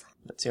VeggieTales?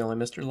 That's the only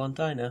Mr.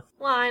 Lunt I know.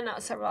 Well, I know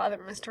several other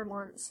Mr.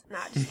 Lunts.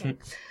 Not just kidding.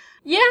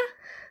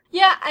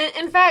 Yeah,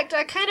 in fact,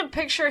 I kind of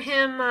picture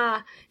him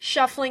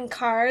shuffling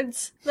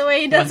cards the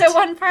way he does at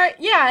one part.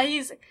 Yeah,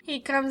 he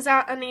comes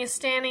out and he's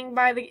standing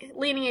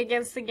leaning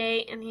against the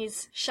gate, and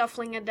he's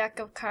shuffling a deck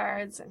of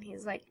cards, and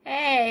he's like,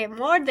 hey,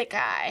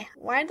 Mordecai,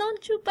 why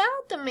don't you bow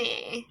to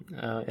me?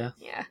 Oh, yeah.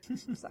 Yeah,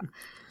 so.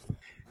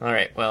 All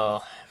right,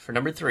 well, for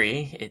number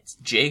 3, it's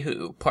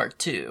Jehu, part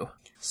 2.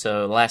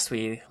 So last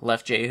we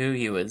left Jehu,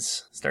 he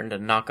was starting to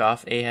knock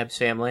off Ahab's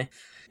family,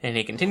 and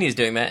he continues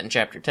doing that in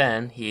chapter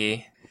 10.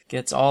 He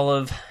gets all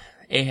of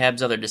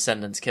Ahab's other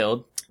descendants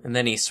killed, and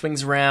then he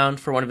swings around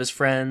for one of his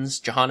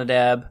friends,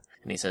 Jehonadab,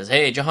 and he says,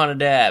 hey,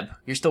 Jehonadab,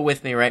 you're still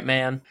with me, right,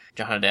 man?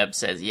 Jehonadab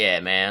says, yeah,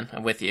 man,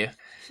 I'm with you.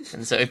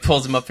 And so he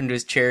pulls him up into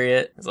his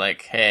chariot. He's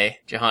like, hey,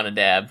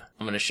 Jehonadab,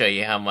 I'm going to show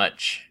you how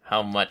much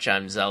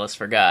I'm zealous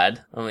for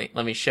God.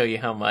 Let me show you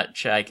how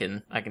much I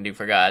can do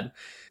for God.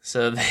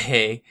 So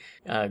they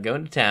go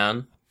into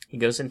town. He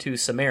goes into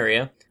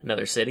Samaria,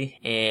 another city,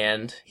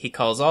 and he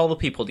calls all the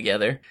people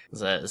together and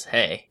says,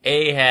 hey,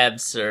 Ahab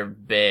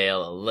served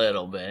Baal a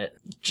little bit.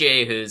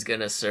 Jehu's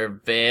gonna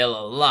serve Baal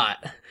a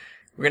lot.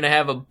 We're gonna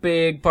have a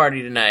big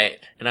party tonight,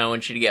 and I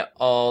want you to get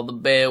all the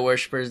Baal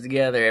worshippers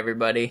together,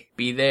 everybody.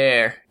 Be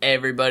there.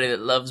 Everybody that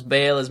loves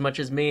Baal as much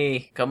as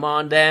me. Come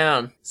on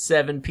down.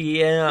 7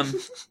 p.m.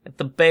 at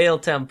the Baal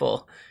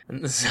temple.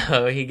 And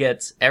so he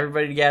gets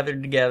everybody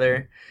gathered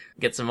together,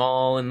 gets them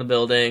all in the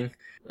building.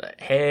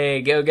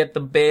 Hey, go get the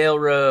Baal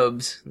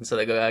robes. And so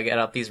they go get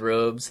out these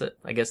robes that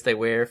I guess they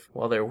wear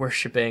while they're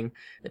worshiping.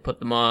 They put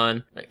them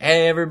on. Like,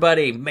 hey,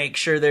 everybody, make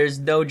sure there's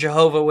no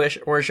Jehovah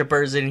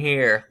worshippers in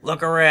here.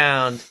 Look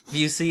around. If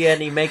you see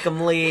any, make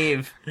them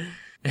leave.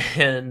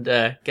 And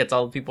gets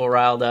all the people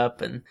riled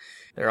up, and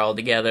they're all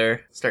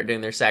together, start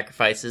doing their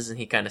sacrifices, and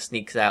he kind of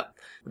sneaks out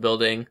the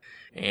building.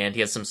 And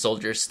he has some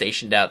soldiers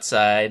stationed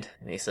outside.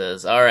 And he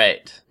says, all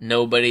right,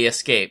 nobody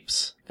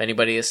escapes. If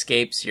anybody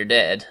escapes, you're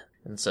dead.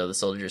 And so the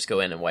soldiers go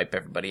in and wipe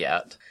everybody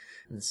out.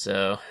 And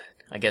so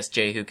I guess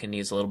Jehu can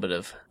use a little bit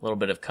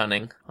of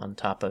cunning on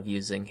top of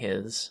using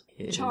his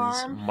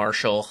charm,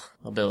 martial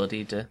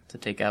ability to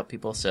take out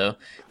people. So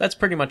that's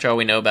pretty much all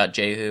we know about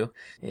Jehu,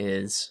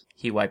 is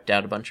he wiped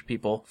out a bunch of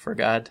people for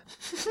God.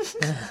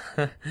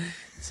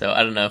 So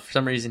I don't know. For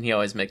some reason, he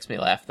always makes me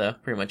laugh, though.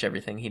 Pretty much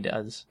everything he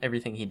does,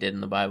 everything he did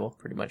in the Bible,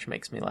 pretty much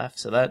makes me laugh.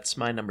 So that's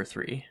my number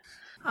 3.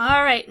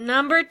 All right,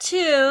 number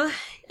 2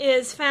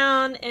 is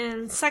found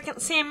in 2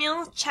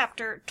 Samuel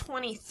chapter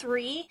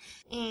 23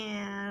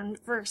 and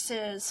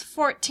verses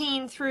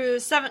 14 through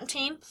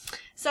 17.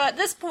 So at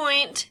this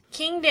point,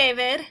 King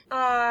David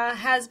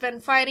has been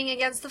fighting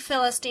against the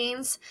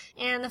Philistines,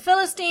 and the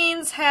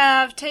Philistines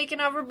have taken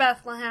over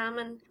Bethlehem,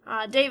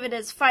 and David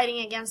is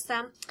fighting against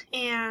them.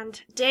 And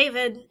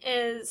David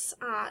is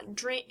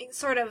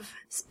sort of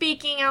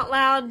speaking out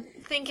loud,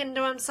 thinking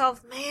to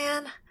himself,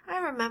 man, I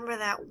remember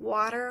that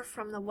water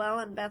from the well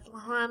in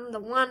Bethlehem, the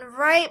one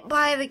right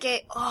by the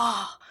gate.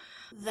 Oh,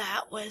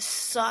 that was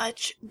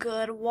such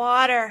good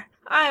water.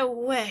 I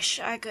wish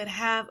I could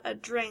have a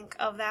drink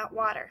of that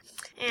water.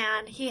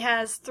 And he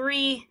has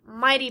 3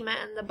 mighty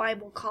men, the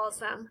Bible calls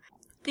them.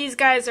 These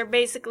guys are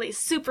basically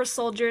super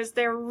soldiers.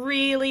 They're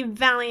really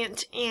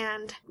valiant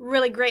and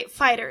really great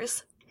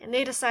fighters. And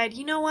they decide,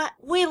 you know what?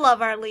 We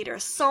love our leader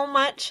so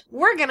much,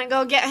 we're gonna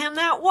go get him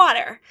that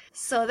water.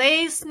 So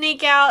they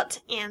sneak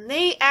out and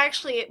they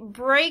actually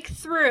break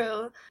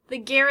through the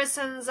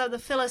garrisons of the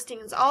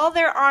Philistines, all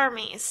their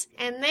armies,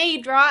 and they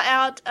draw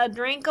out a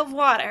drink of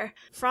water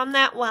from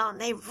that well, and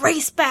they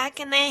race back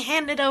and they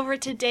hand it over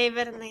to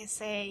David, and they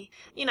say,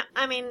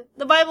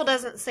 the Bible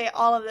doesn't say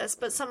all of this,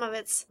 but some of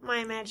it's my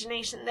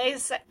imagination.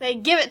 They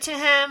give it to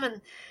him, and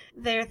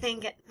they're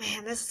thinking,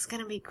 man, this is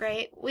going to be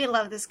great. We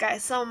love this guy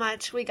so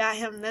much. We got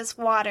him this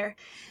water.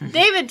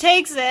 David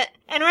takes it,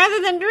 and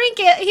rather than drink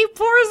it, he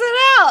pours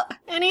it out.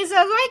 And he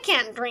says, I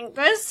can't drink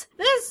this.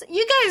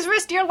 You guys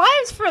risked your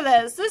lives for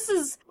this. This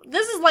is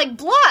like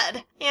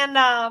blood. And,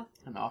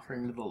 an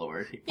offering to the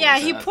Lord.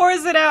 He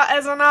pours it out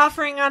as an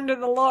offering unto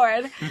the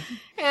Lord.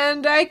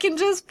 And I can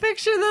just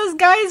picture those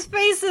guys'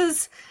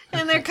 faces,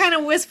 and they're kind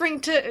of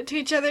whispering to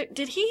each other,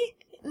 did he?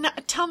 No,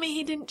 tell me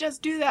he didn't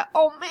just do that.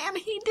 Oh man,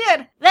 he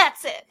did.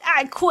 That's it.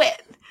 I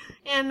quit.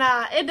 And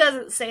it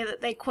doesn't say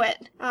that they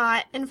quit.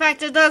 In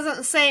fact, it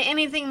doesn't say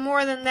anything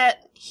more than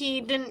that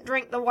he didn't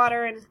drink the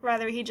water, and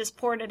rather he just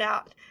poured it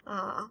out.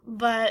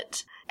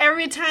 But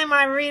every time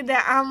I read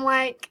that, I'm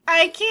like,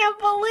 I can't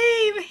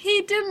believe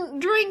he didn't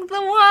drink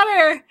the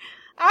water.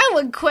 I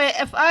would quit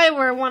if I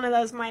were one of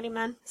those mighty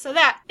men. So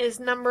that is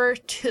number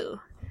 2.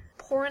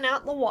 Pouring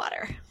out the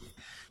water.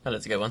 Oh,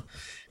 that's a good one.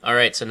 All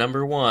right, so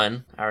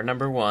our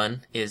number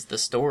one is the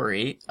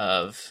story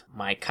of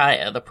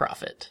Micaiah the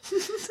prophet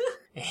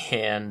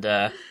and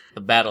the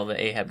battle that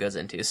Ahab goes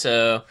into.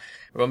 So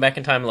we're going back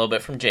in time a little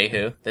bit from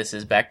Jehu. This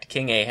is back to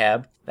King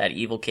Ahab, that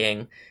evil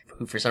king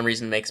who for some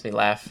reason makes me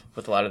laugh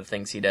with a lot of the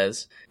things he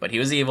does. But he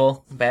was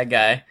evil, bad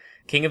guy,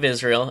 king of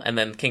Israel, and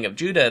then king of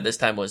Judah this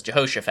time was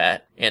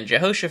Jehoshaphat. And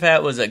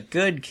Jehoshaphat was a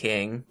good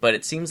king, but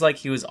it seems like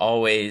he was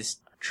always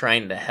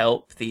trying to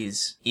help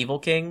these evil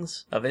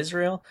kings of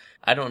Israel.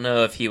 I don't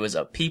know if he was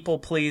a people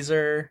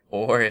pleaser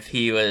or if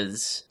he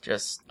was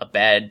just a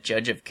bad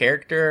judge of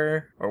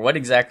character or what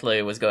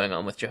exactly was going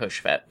on with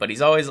Jehoshaphat, but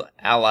he's always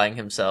allying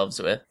himself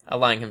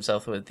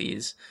with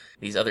these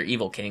other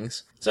evil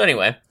kings. So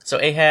anyway,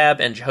 Ahab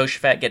and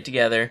Jehoshaphat get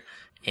together,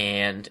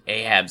 and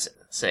Ahab's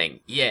saying,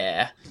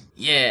 yeah,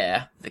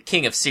 the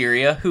king of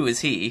Syria, who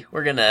is he?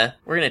 We're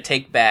gonna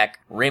take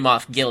back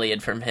Ramoth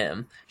Gilead from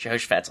him.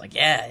 Jehoshaphat's like,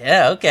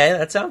 yeah, okay,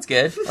 that sounds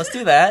good. Let's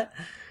do that.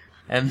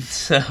 And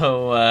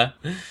so,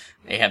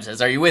 Ahab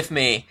says, are you with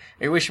me?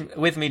 Are you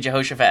with me,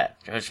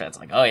 Jehoshaphat? Jehoshaphat's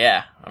like, oh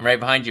yeah, I'm right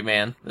behind you,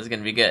 man. This is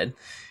gonna be good.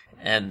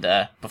 And,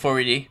 before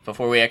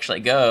we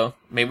actually go,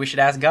 maybe we should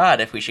ask God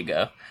if we should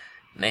go.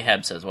 And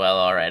Ahab says, well,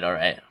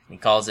 alright. He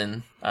calls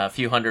in a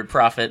few hundred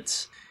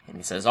prophets, and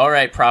he says,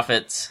 alright,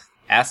 prophets,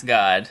 ask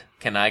God,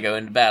 can I go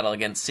into battle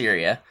against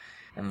Syria?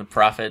 And the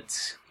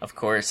prophets, of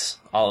course,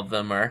 all of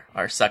them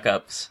are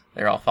suck-ups.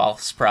 They're all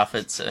false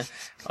prophets.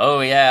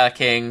 Oh yeah,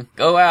 king,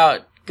 go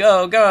out,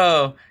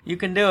 go, you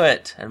can do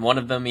it. And one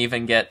of them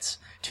even gets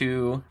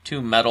two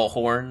metal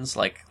horns,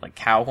 like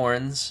cow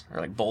horns, or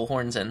like bull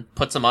horns, and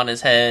puts them on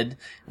his head,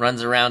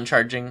 runs around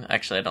charging.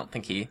 Actually, I don't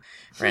think he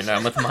ran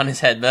around with them on his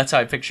head, but that's how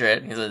I picture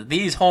it. He says,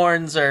 these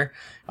horns are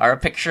a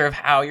picture of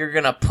how you're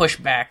gonna push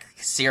back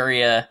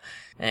Syria.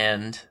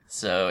 And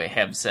so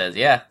Ahab says,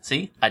 yeah,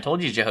 see, I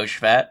told you,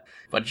 Jehoshaphat.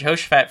 But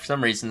Jehoshaphat, for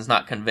some reason, is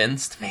not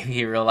convinced. Maybe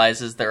he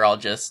realizes they're all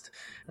just,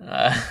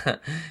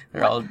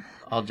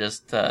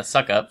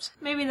 suck-ups.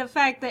 Maybe the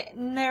fact that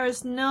there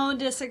is no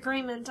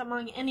disagreement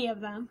among any of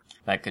them.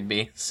 That could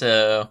be.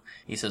 So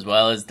he says,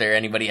 well, is there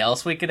anybody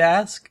else we could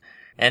ask?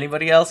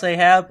 Anybody else,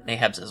 Ahab? And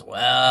Ahab says,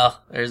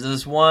 well, there's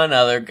this one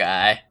other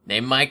guy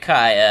named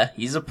Micaiah.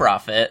 He's a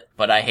prophet,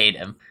 but I hate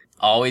him.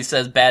 Always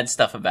says bad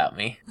stuff about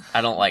me.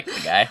 I don't like the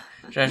guy.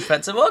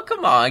 Jehoshaphat said, well,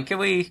 come on, can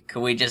we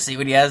just see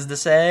what he has to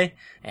say?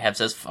 Ahab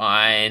says,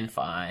 fine.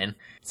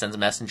 Sends a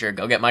messenger,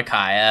 go get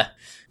Micaiah.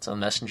 So the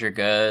messenger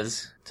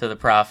goes to the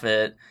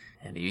prophet,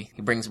 and he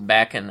brings him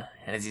back, and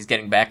as he's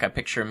getting back, I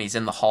picture him, he's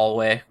in the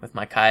hallway with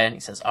Micaiah, and he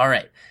says,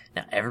 alright,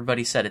 now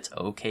everybody said it's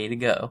okay to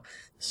go.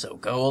 So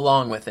go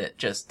along with it.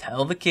 Just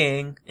tell the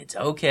king it's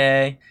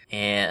okay,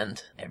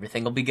 and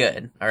everything will be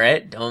good. All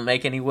right? Don't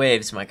make any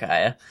waves,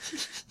 Micaiah.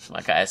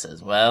 Micaiah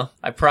says, well,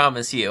 I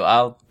promise you,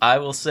 I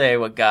will say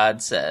what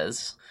God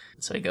says.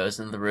 So he goes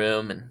into the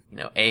room,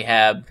 and,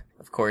 Ahab,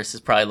 of course,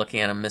 is probably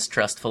looking at him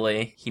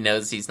mistrustfully. He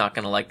knows he's not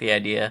going to like the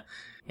idea.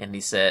 And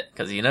he said,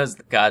 because he knows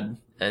that God,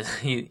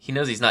 he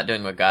knows he's not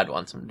doing what God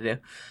wants him to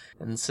do.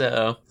 And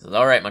so, he says,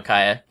 all right,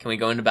 Micaiah, can we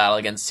go into battle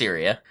against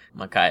Syria?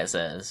 Micaiah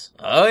says,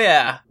 oh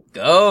yeah,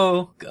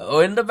 go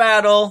into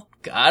battle.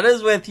 God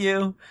is with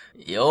you.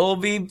 You'll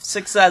be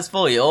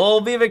successful.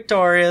 You'll be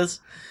victorious.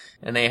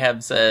 And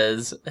Ahab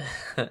says,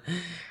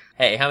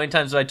 hey, how many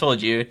times have I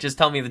told you? Just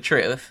tell me the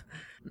truth.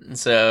 And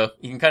so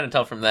you can kind of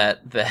tell from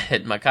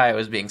that Micaiah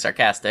was being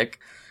sarcastic,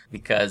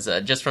 because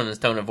just from his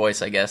tone of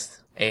voice, I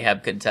guess,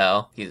 Ahab could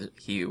tell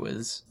he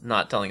was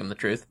not telling him the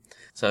truth.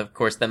 So, of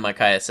course, then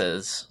Micaiah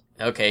says,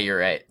 okay, you're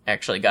right.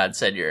 Actually, God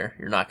said you're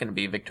not going to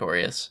be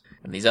victorious.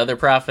 And these other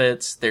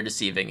prophets, they're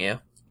deceiving you.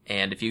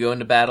 And if you go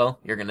into battle,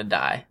 you're going to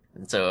die.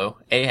 And so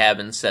Ahab,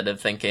 instead of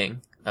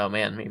thinking, oh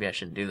man, maybe I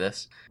shouldn't do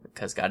this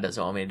because God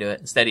doesn't want me to do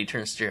it, instead he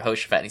turns to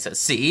Jehoshaphat and he says,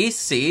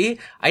 see,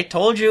 I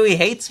told you he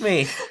hates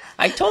me.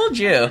 I told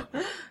you.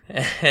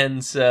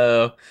 And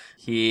so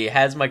he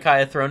has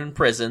Micaiah thrown in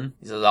prison.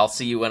 He says, I'll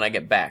see you when I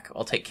get back.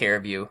 I'll take care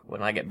of you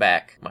when I get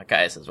back.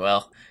 Micaiah says,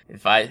 well,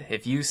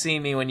 if you see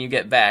me when you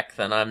get back,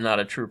 then I'm not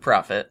a true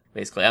prophet.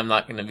 Basically, I'm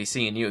not going to be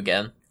seeing you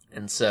again.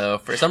 And so,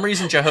 for some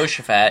reason,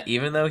 Jehoshaphat,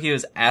 even though he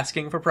was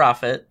asking for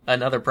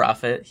another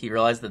prophet, he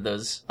realized that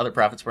those other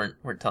prophets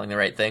weren't telling the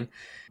right thing.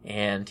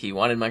 And he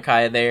wanted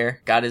Micaiah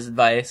there, got his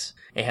advice.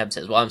 Ahab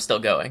says, well, I'm still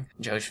going.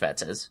 Jehoshaphat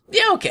says,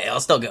 yeah, okay, I'll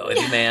still go with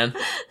you, man.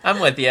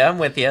 I'm with you.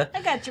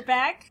 I got your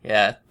back.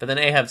 Yeah, but then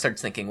Ahab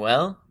starts thinking,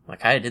 well,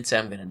 Micaiah did say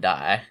I'm gonna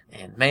die.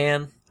 And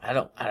man,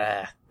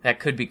 that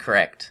could be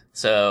correct.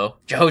 So,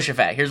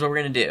 Jehoshaphat, here's what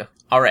we're gonna do.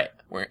 Alright,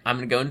 I'm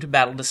gonna go into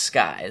battle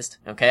disguised,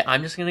 okay?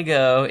 I'm just gonna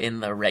go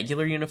in the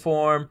regular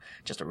uniform,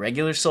 just a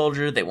regular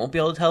soldier. They won't be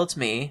able to tell it's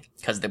me,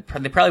 because they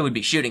probably would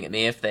be shooting at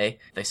me if they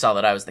saw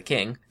that I was the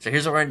king. So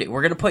here's what we're gonna do.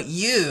 We're gonna put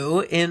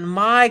you in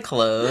my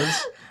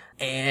clothes,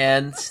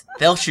 and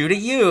they'll shoot at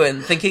you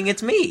and thinking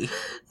it's me.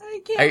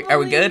 Are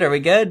we good? Are we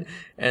good?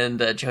 And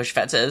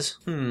Jehoshaphat says,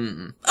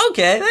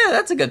 okay,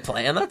 that's a good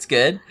plan. That's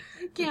good.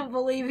 I can't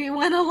believe he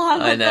went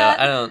along with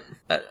that. I know.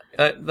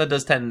 That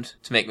does tend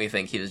to make me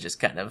think he was just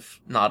kind of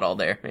not all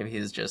there. Maybe he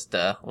was just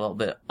a little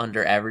bit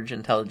under average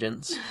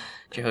intelligence.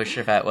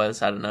 Jehoshaphat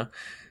was. I don't know.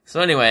 So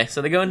anyway,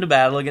 they go into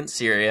battle against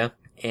Syria.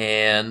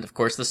 And, of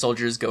course, the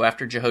soldiers go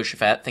after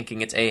Jehoshaphat,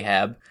 thinking it's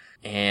Ahab.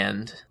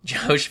 And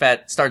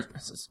Jehoshaphat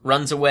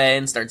runs away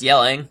and starts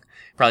yelling,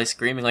 probably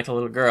screaming like a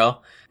little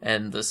girl.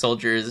 And the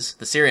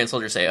Syrian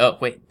soldiers say, oh,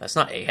 wait, that's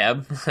not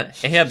Ahab.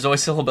 Ahab's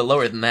voice is a little bit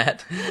lower than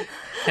that.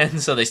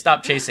 And so they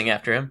stop chasing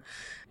after him.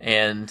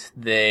 And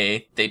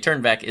they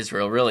turn back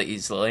Israel really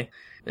easily.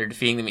 They're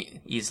defeating them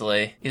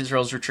easily.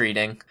 Israel's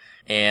retreating.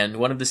 And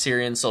one of the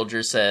Syrian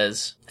soldiers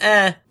says,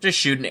 just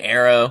shoot an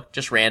arrow,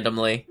 just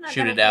randomly.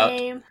 Shoot it out.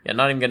 Aim. Yeah,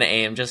 not even gonna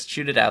aim, just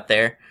shoot it out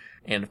there.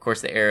 And of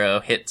course the arrow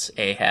hits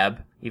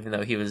Ahab, even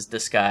though he was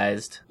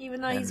disguised.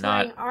 Even though he's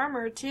wearing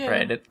armor, too.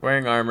 Right,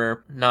 wearing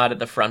armor, not at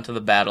the front of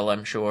the battle,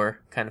 I'm sure,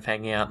 kind of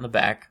hanging out in the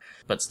back,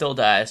 but still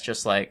dies,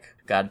 just like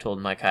God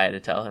told Micaiah to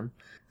tell him.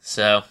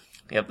 So,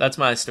 yep, that's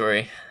my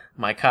story.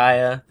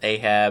 Micaiah,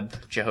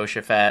 Ahab,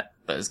 Jehoshaphat,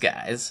 those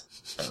guys.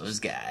 So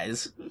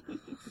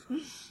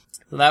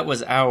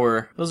those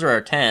are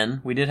our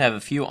 10. We did have a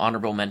few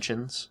honorable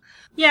mentions.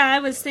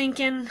 Yeah,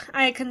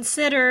 I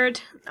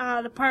considered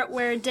the part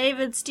where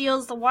David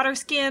steals the water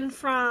skin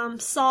from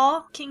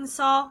King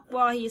Saul,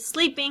 while he's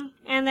sleeping,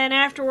 and then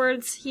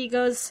afterwards he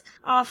goes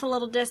off a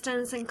little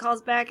distance and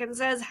calls back and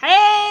says,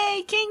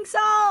 hey, King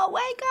Saul,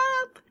 wake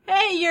up!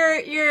 Hey,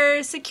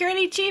 your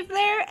security chief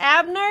there,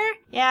 Abner?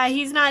 Yeah,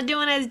 he's not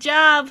doing his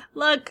job.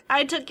 Look,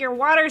 I took your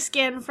water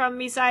skin from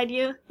beside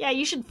you. Yeah,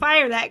 you should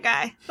fire that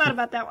guy. Thought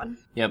about that one.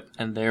 Yep,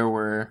 and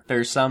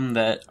there's some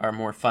that are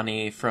more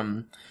funny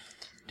from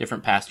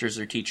different pastors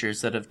or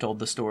teachers that have told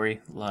the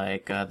story,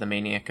 like the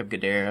Maniac of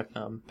Gadara,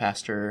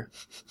 Pastor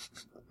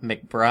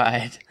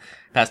McBride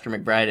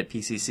at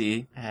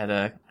PCC had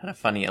a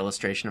funny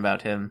illustration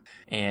about him,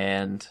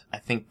 and I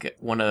think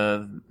one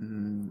of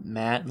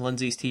Matt and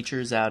Lindsay's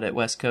teachers out at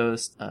West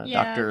Coast,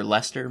 Dr.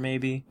 Lester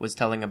maybe, was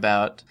telling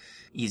about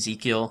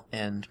Ezekiel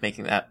and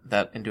making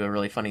that into a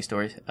really funny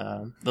story.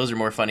 Those are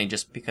more funny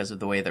just because of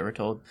the way they were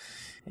told.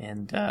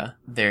 And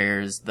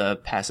there's the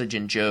passage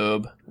in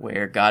Job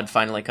where God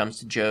finally comes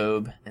to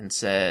Job and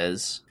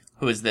says,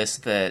 who is this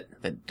that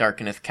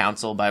darkeneth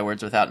counsel by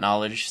words without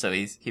knowledge? So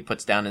he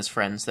puts down his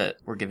friends that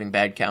were giving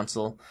bad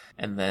counsel,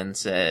 and then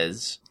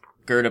says,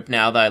 gird up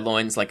now thy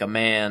loins like a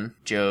man,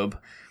 Job,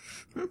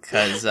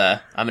 because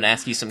I'm going to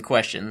ask you some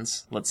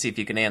questions. Let's see if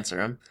you can answer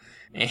them.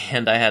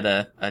 And I had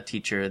a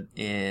teacher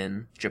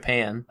in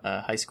Japan,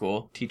 a high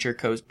school teacher,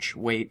 coach,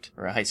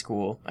 or a high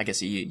school, I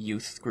guess a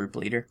youth group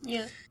leader.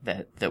 Yeah.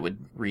 That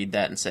would read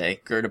that and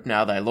say, "Gird up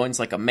now, thy loins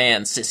like a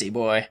man, sissy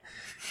boy."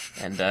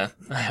 And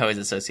I always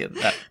associate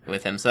that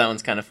with him. So that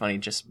one's kind of funny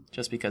just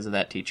because of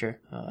that teacher.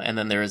 And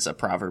then there is a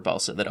proverb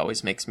also that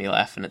always makes me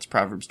laugh, and it's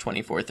Proverbs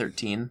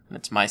 24:13. And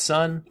it's, "My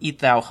son, eat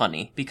thou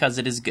honey, because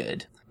it is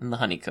good, and the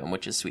honeycomb,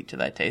 which is sweet to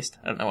thy taste."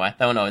 I don't know why.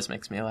 That one always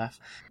makes me laugh.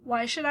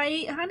 Why should I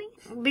eat honey?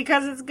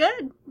 Because it's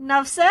good.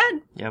 Enough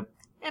said. Yep.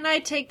 And I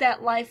take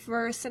that life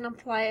verse and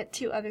apply it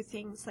to other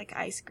things like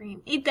ice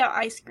cream. Eat thou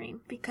ice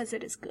cream, because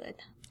it is good.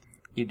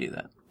 You do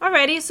that.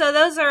 Alrighty, so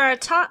those are our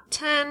top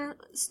 10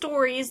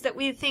 stories that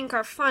we think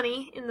are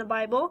funny in the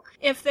Bible.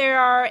 If there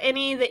are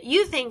any that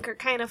you think are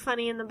kind of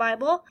funny in the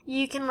Bible,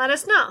 you can let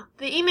us know.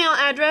 The email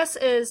address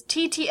is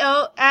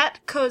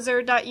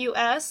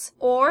tto@kozer.us,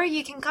 or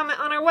you can comment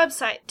on our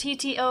website,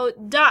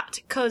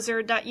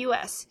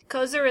 tto.kozer.us.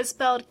 Kozer is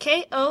spelled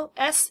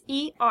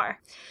Koser.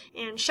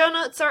 And show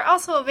notes are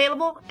also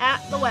available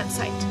at the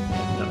website. If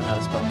you don't know how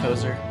to spell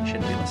Kozer, you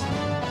shouldn't be listening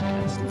to the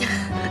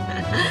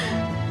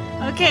podcast.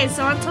 Okay,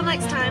 so until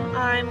next time,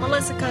 I'm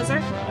Melissa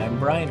Kozer. I'm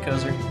Brian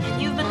Kozer.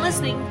 And you've been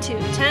listening to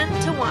 10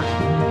 to 1.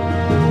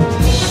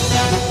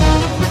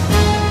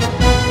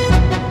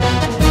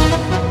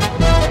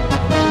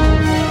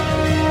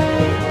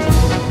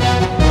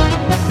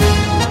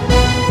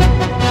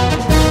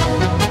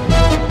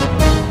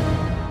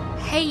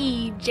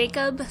 Hey,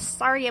 Jacob.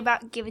 Sorry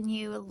about giving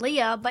you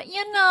Leah, but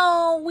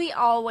we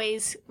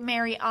always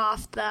marry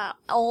off the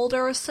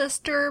older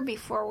sister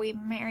before we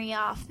marry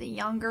off the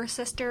younger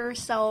sister,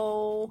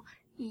 so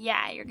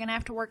yeah, you're gonna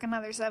have to work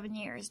another 7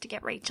 years to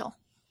get Rachel.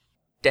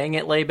 Dang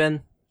it,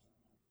 Laban.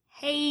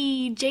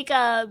 Hey,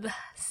 Jacob.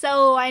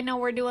 So, I know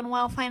we're doing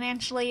well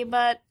financially,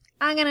 but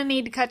I'm gonna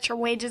need to cut your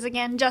wages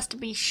again just to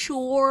be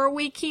sure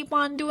we keep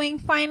on doing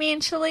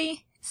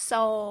financially.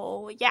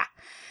 So, yeah.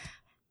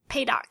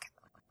 Pay Doc.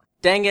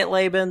 Dang it,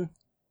 Laban.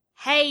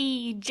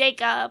 Hey,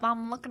 Jacob,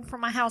 I'm looking for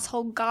my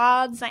household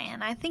gods,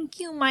 and I think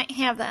you might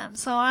have them,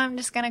 so I'm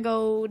just gonna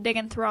go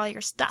digging through all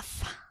your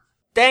stuff.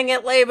 Dang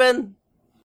it, Laban.